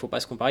comparer, il faut pas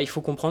se comparer. Il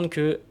faut comprendre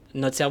que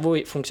notre cerveau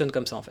fonctionne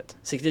comme ça en fait.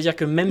 C'est-à-dire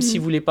que même si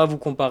vous voulez pas vous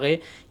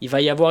comparer, il va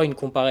y avoir une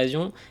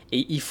comparaison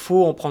et il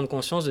faut en prendre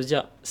conscience de se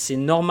dire c'est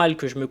normal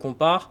que je me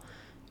compare,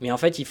 mais en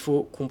fait il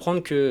faut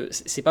comprendre que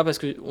c'est pas parce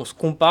qu'on se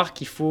compare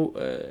qu'il faut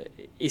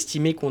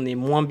estimer qu'on est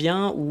moins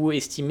bien ou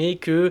estimer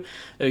que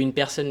une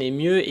personne est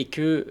mieux et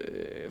que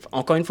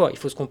encore une fois il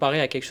faut se comparer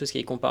à quelque chose qui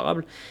est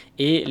comparable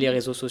et les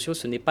réseaux sociaux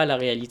ce n'est pas la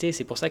réalité.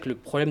 C'est pour ça que le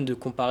problème de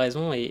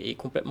comparaison est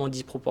complètement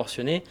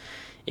disproportionné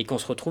et qu'on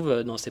se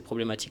retrouve dans ces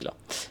problématiques là.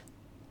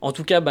 En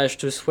tout cas, je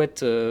te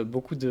souhaite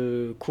beaucoup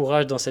de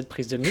courage dans cette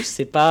prise de muscle.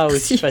 C'est pas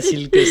aussi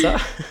facile que ça.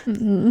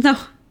 Non.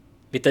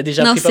 Mais tu as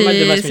déjà pris pas mal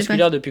de masse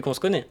musculaire depuis qu'on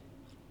se connaît.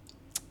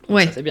 Donc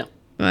ouais. Ça, c'est bien.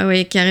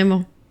 Ouais,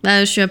 carrément.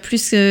 Là, je suis à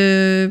plus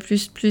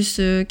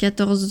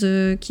 14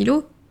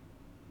 kilos.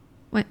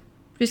 Ouais,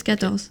 plus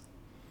 14.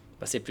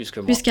 C'est plus que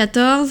moi. Plus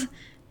 14.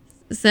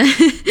 Ça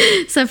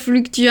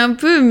fluctue un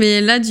peu,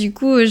 mais là, du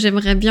coup,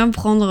 j'aimerais bien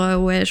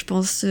prendre, je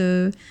pense,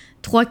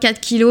 3-4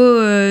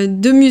 kilos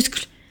de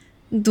muscles.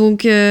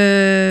 Donc,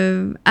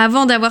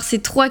 avant d'avoir ces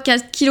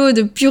 3-4 kilos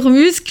de pur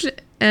muscle,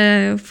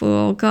 faut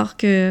encore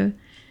que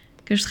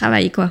je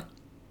travaille, quoi.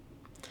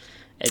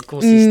 Être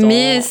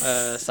consistant,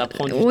 ça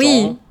prend du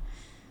temps.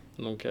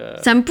 Donc,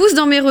 ça me pousse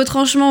dans mes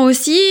retranchements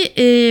aussi.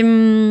 Et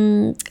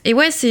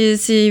ouais,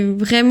 c'est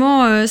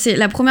vraiment... c'est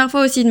la première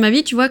fois aussi de ma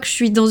vie, tu vois, que je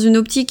suis dans une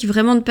optique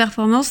vraiment de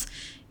performance.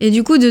 Et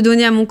du coup, de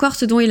donner à mon corps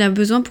ce dont il a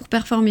besoin pour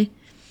performer.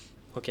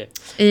 Ok.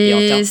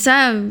 Et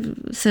ça,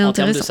 c'est intéressant. En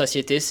termes de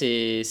satiété,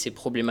 c'est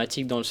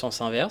problématique dans le sens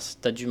inverse.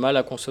 T'as du mal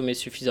à consommer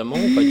suffisamment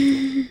ou pas du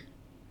tout ?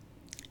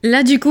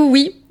 Là, du coup,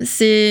 oui.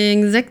 C'est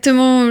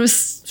exactement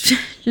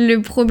le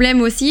problème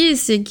aussi.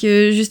 C'est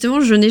que,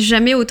 justement, je n'ai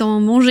jamais autant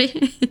mangé.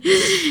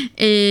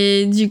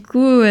 Et du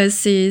coup,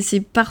 c'est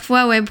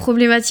parfois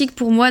problématique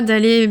pour moi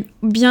d'aller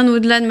bien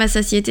au-delà de ma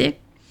satiété.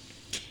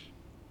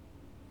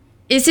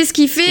 Et c'est ce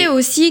qui fait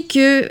aussi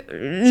que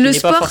le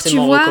sport, pas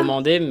forcément tu vois,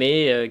 recommandé,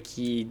 mais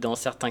qui, dans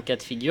certains cas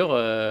de figure,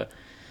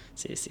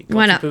 c'est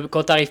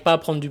quand tu n'arrives pas à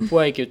prendre du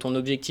poids et que ton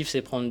objectif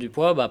c'est prendre du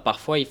poids,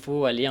 parfois il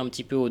faut aller un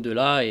petit peu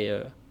au-delà et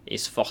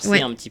se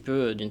forcer un petit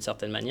peu d'une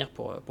certaine manière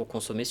pour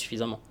consommer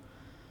suffisamment.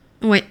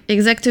 Ouais,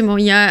 exactement.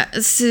 Il y a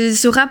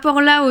ce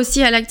rapport-là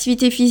aussi à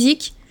l'activité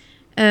physique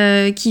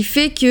qui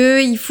fait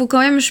qu'il faut quand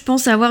même, je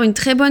pense, avoir une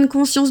très bonne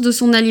conscience de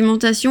son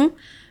alimentation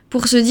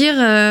pour se dire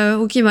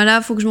ok, là,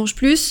 il faut que je mange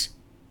plus.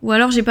 Ou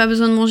alors, j'ai pas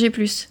besoin de manger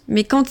plus.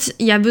 Mais quand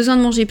il y a besoin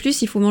de manger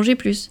plus, il faut manger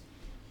plus.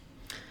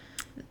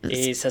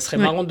 Et ça serait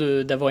marrant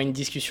d'avoir une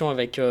discussion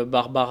avec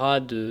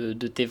Barbara de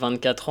tes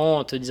 24 ans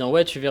en te disant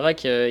tu verras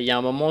qu'il y a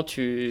un moment,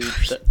 tu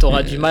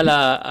auras du mal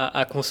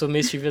à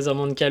consommer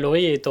suffisamment de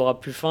calories et tu auras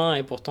plus faim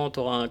et pourtant tu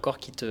auras un corps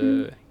qui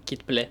te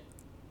plaît.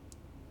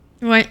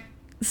 Ouais,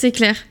 c'est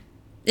clair.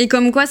 Et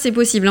comme quoi, c'est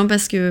possible,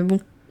 parce que bon...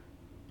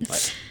 Ouais.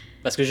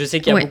 Parce que je sais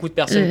qu'il y a beaucoup de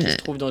personnes qui se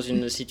trouvent dans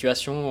une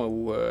situation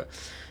où...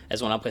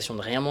 elles ont l'impression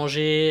de rien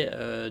manger,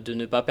 de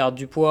ne pas perdre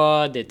du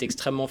poids, d'être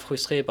extrêmement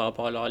frustrées par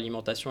rapport à leur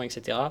alimentation,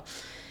 etc.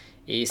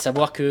 Et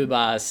savoir que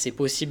c'est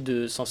possible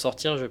de s'en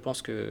sortir, je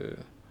pense que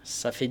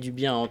ça fait du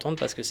bien à entendre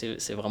parce que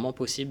c'est vraiment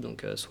possible.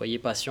 Donc soyez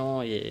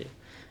patients et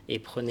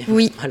prenez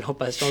votre mal en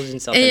patience d'une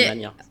certaine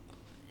manière.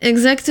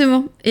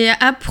 Exactement. Et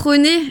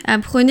apprenez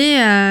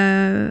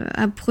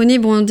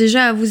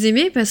déjà à vous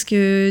aimer parce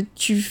que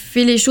tu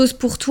fais les choses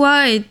pour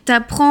toi et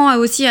t'apprends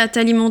aussi à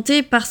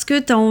t'alimenter parce que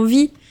t'as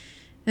envie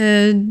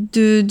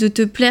de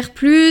te plaire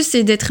plus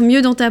et d'être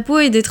mieux dans ta peau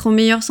et d'être en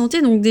meilleure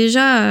santé. Donc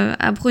déjà,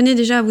 apprenez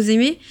déjà à vous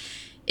aimer.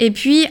 Et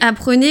puis,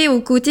 apprenez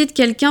aux côtés de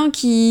quelqu'un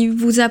qui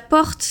vous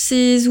apporte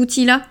ces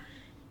outils-là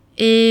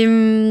et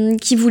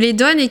qui vous les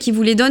donne et qui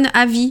vous les donne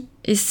à vie.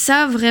 Et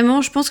ça,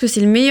 vraiment, je pense que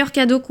c'est le meilleur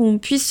cadeau qu'on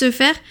puisse se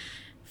faire.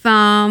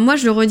 Enfin, moi,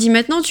 je le redis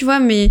maintenant, tu vois,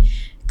 mais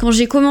quand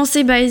j'ai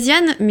commencé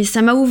Bayesian, mais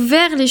ça m'a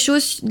ouvert les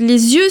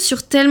yeux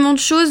sur tellement de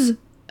choses.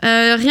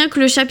 Rien que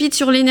le chapitre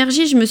sur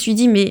l'énergie, je me suis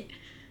dit, mais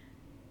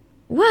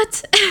what?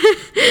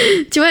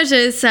 Tu vois,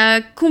 ça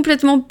a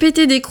complètement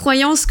pété des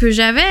croyances que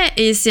j'avais,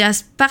 et c'est à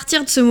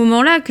partir de ce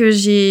moment-là que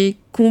j'ai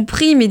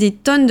compris des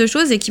tonnes de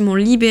choses et qui m'ont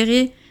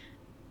libérée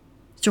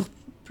sur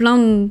plein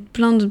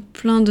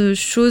de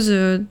choses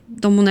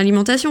dans mon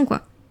alimentation,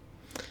 quoi.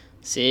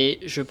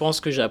 Je pense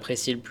que j'ai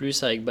apprécié le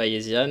plus avec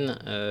Bayesian,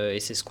 et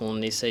c'est ce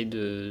qu'on essaye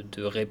de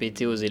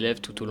répéter aux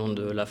élèves tout au long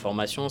de la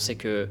formation, c'est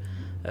que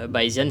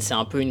Bayesian, c'est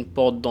un peu une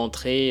porte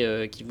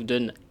d'entrée qui vous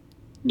donne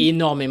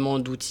énormément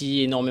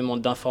d'outils, énormément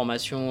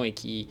d'informations et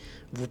qui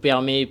vous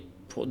permet,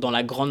 dans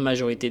la grande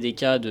majorité des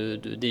cas,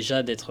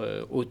 déjà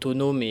d'être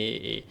autonome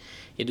et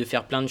de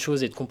faire plein de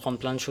choses et de comprendre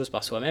plein de choses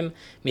par soi-même.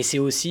 Mais c'est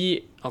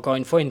aussi, encore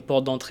une fois, une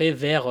porte d'entrée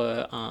vers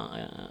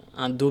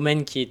un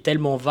domaine qui est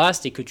tellement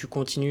vaste et que tu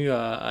continues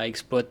à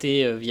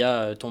exploiter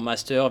via ton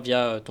master,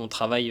 via ton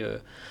travail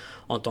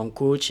en tant que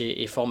coach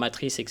et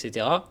formatrice,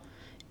 etc.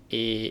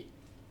 Et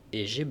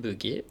j'ai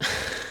bugué.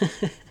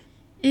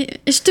 Et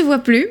je te vois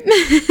plus.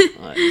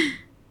 Ouais,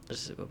 je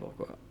sais pas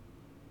pourquoi.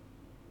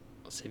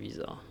 C'est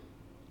bizarre.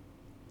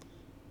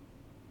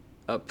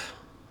 Hop,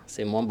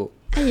 c'est moins beau.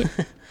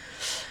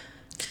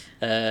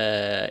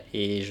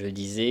 Et je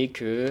disais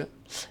que...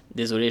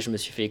 Désolé, je me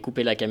suis fait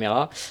couper la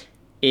caméra.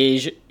 Et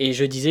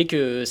je disais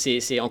que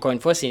c'est encore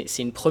une fois, c'est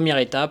une première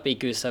étape et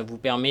que ça vous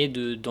permet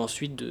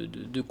ensuite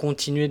de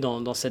continuer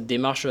dans cette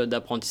démarche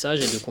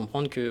d'apprentissage et de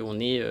comprendre qu'on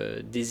est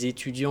des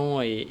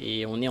étudiants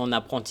et on est en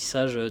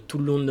apprentissage tout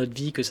le long de notre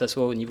vie, que ça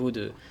soit au niveau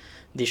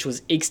des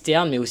choses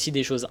externes mais aussi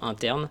des choses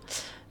internes.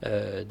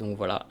 Donc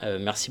voilà,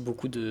 merci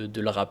beaucoup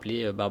de le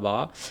rappeler,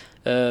 Barbara.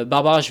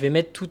 Barbara, je vais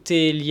mettre tous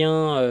tes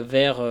liens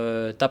vers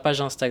ta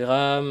page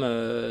Instagram,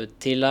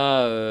 t'es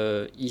là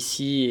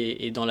ici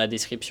et dans la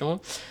description.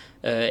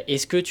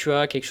 Est-ce que tu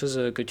as quelque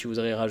chose que tu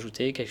voudrais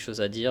rajouter, quelque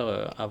chose à dire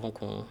avant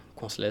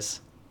qu'on se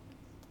laisse?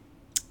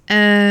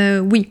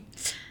 Oui.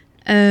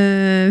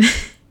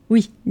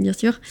 Oui, bien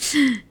sûr.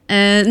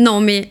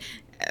 Non, mais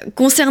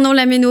concernant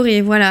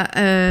l'aménorrhée, voilà.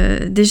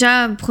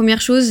 Déjà,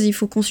 première chose, il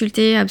faut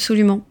consulter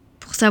absolument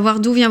pour savoir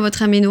d'où vient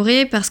votre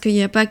aménorrhée, parce qu'il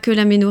n'y a pas que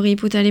l'aménorrhée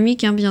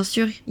hypothalémique, hein, bien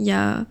sûr. Il y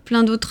a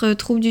plein d'autres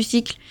troubles du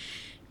cycle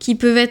qui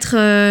peuvent être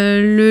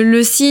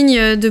le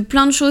signe de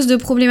plein de choses, de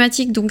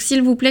problématiques. Donc,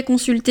 s'il vous plaît,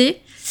 consultez.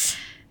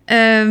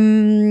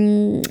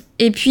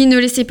 Et puis ne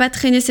laissez pas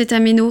traîner cette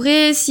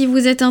aménorrhée. Si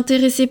vous êtes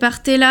intéressé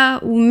par Théla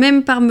ou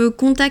même par me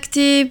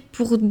contacter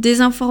pour des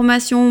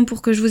informations,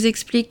 pour que je vous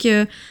explique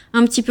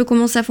un petit peu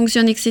comment ça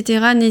fonctionne,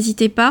 etc.,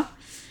 n'hésitez pas.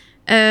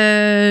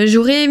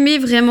 J'aurais aimé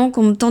vraiment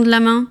qu'on me tende la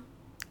main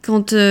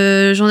quand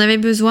j'en avais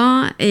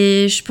besoin,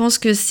 et je pense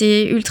que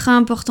c'est ultra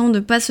important de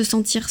ne pas se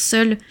sentir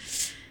seul.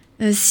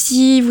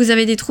 Si vous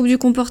avez des troubles du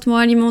comportement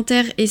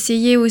alimentaire,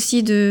 essayez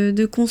aussi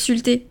de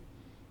consulter,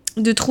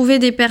 de trouver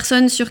des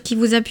personnes sur qui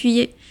vous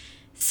appuyer.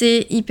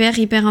 C'est hyper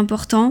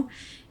important.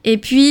 Et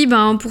puis,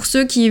 pour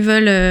ceux qui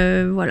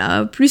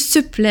veulent plus se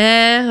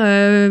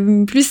plaire,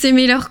 plus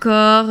aimer leur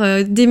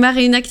corps,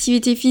 démarrer une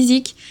activité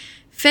physique,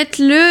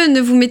 faites-le, ne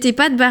vous mettez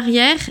pas de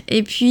barrière.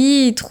 Et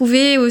puis,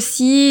 trouvez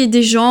aussi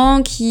des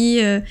gens qui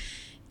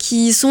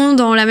sont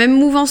dans la même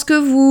mouvance que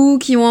vous,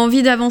 qui ont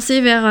envie d'avancer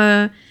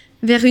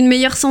vers une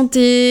meilleure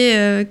santé,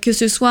 que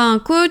ce soit un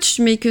coach,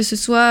 mais que ce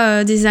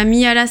soit des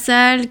amis à la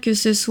salle, que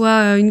ce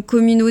soit une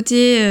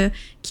communauté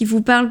qui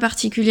vous parle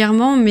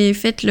particulièrement, mais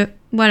faites-le.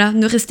 Voilà,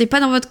 ne restez pas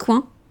dans votre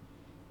coin.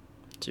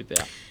 Super.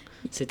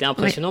 C'était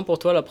impressionnant pour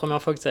toi la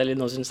première fois que tu es allé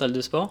dans une salle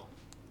de sport?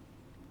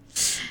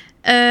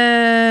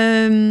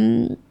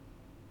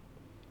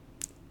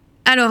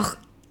 Alors,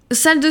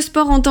 salle de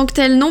sport en tant que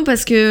telle, non,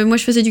 parce que moi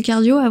je faisais du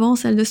cardio avant,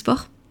 salle de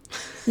sport,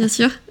 bien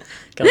sûr.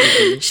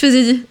 Je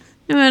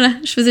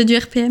faisais du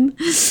RPM,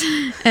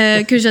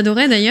 que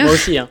j'adorais d'ailleurs. Moi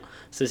aussi,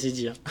 ceci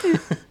dit.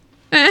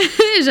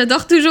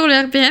 J'adore toujours le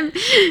RPM,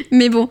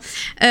 mais bon.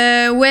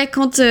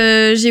 Quand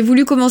j'ai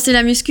voulu commencer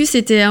la muscu,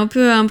 c'était un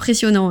peu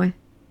impressionnant, ouais.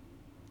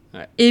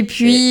 Et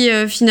puis,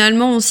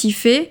 finalement, on s'y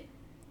fait.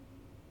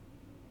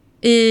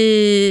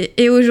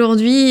 Et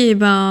aujourd'hui, il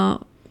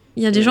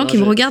y a des gens qui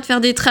me regardent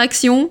faire des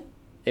tractions.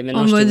 Et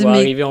maintenant, je te vois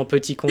arriver en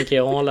petit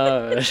conquérant,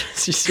 là, je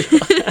suis sûr.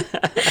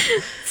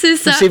 C'est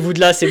ça. Poussez-vous de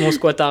là,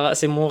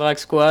 c'est mon rack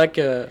squat.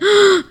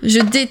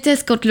 Je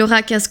déteste quand le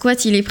rack à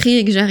squat, il est pris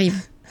et que j'arrive.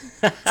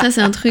 Ça,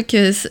 c'est un truc,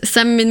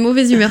 ça me met de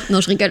mauvaise humeur. Non,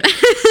 je rigole.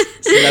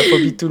 C'est la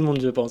phobie de tout le monde,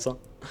 je pense.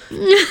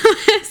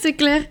 C'est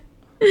clair.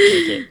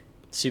 Ok,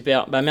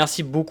 super.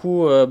 Merci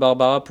beaucoup,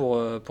 Barbara,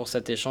 pour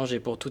cet échange et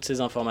pour toutes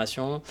ces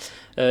informations.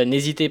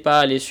 N'hésitez pas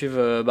à aller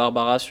suivre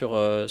Barbara sur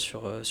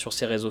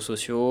ses réseaux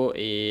sociaux,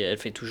 et elle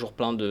fait toujours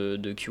plein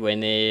de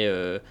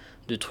Q&A,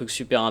 de trucs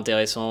super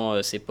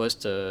intéressants. Ses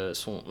posts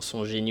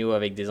sont géniaux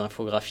avec des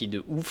infographies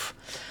de ouf.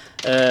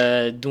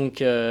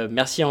 Donc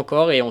merci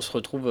encore, et on se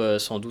retrouve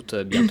sans doute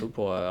bientôt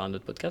pour un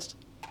autre podcast.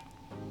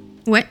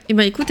 Ouais, et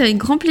écoute, avec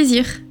grand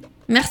plaisir.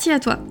 Merci à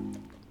toi.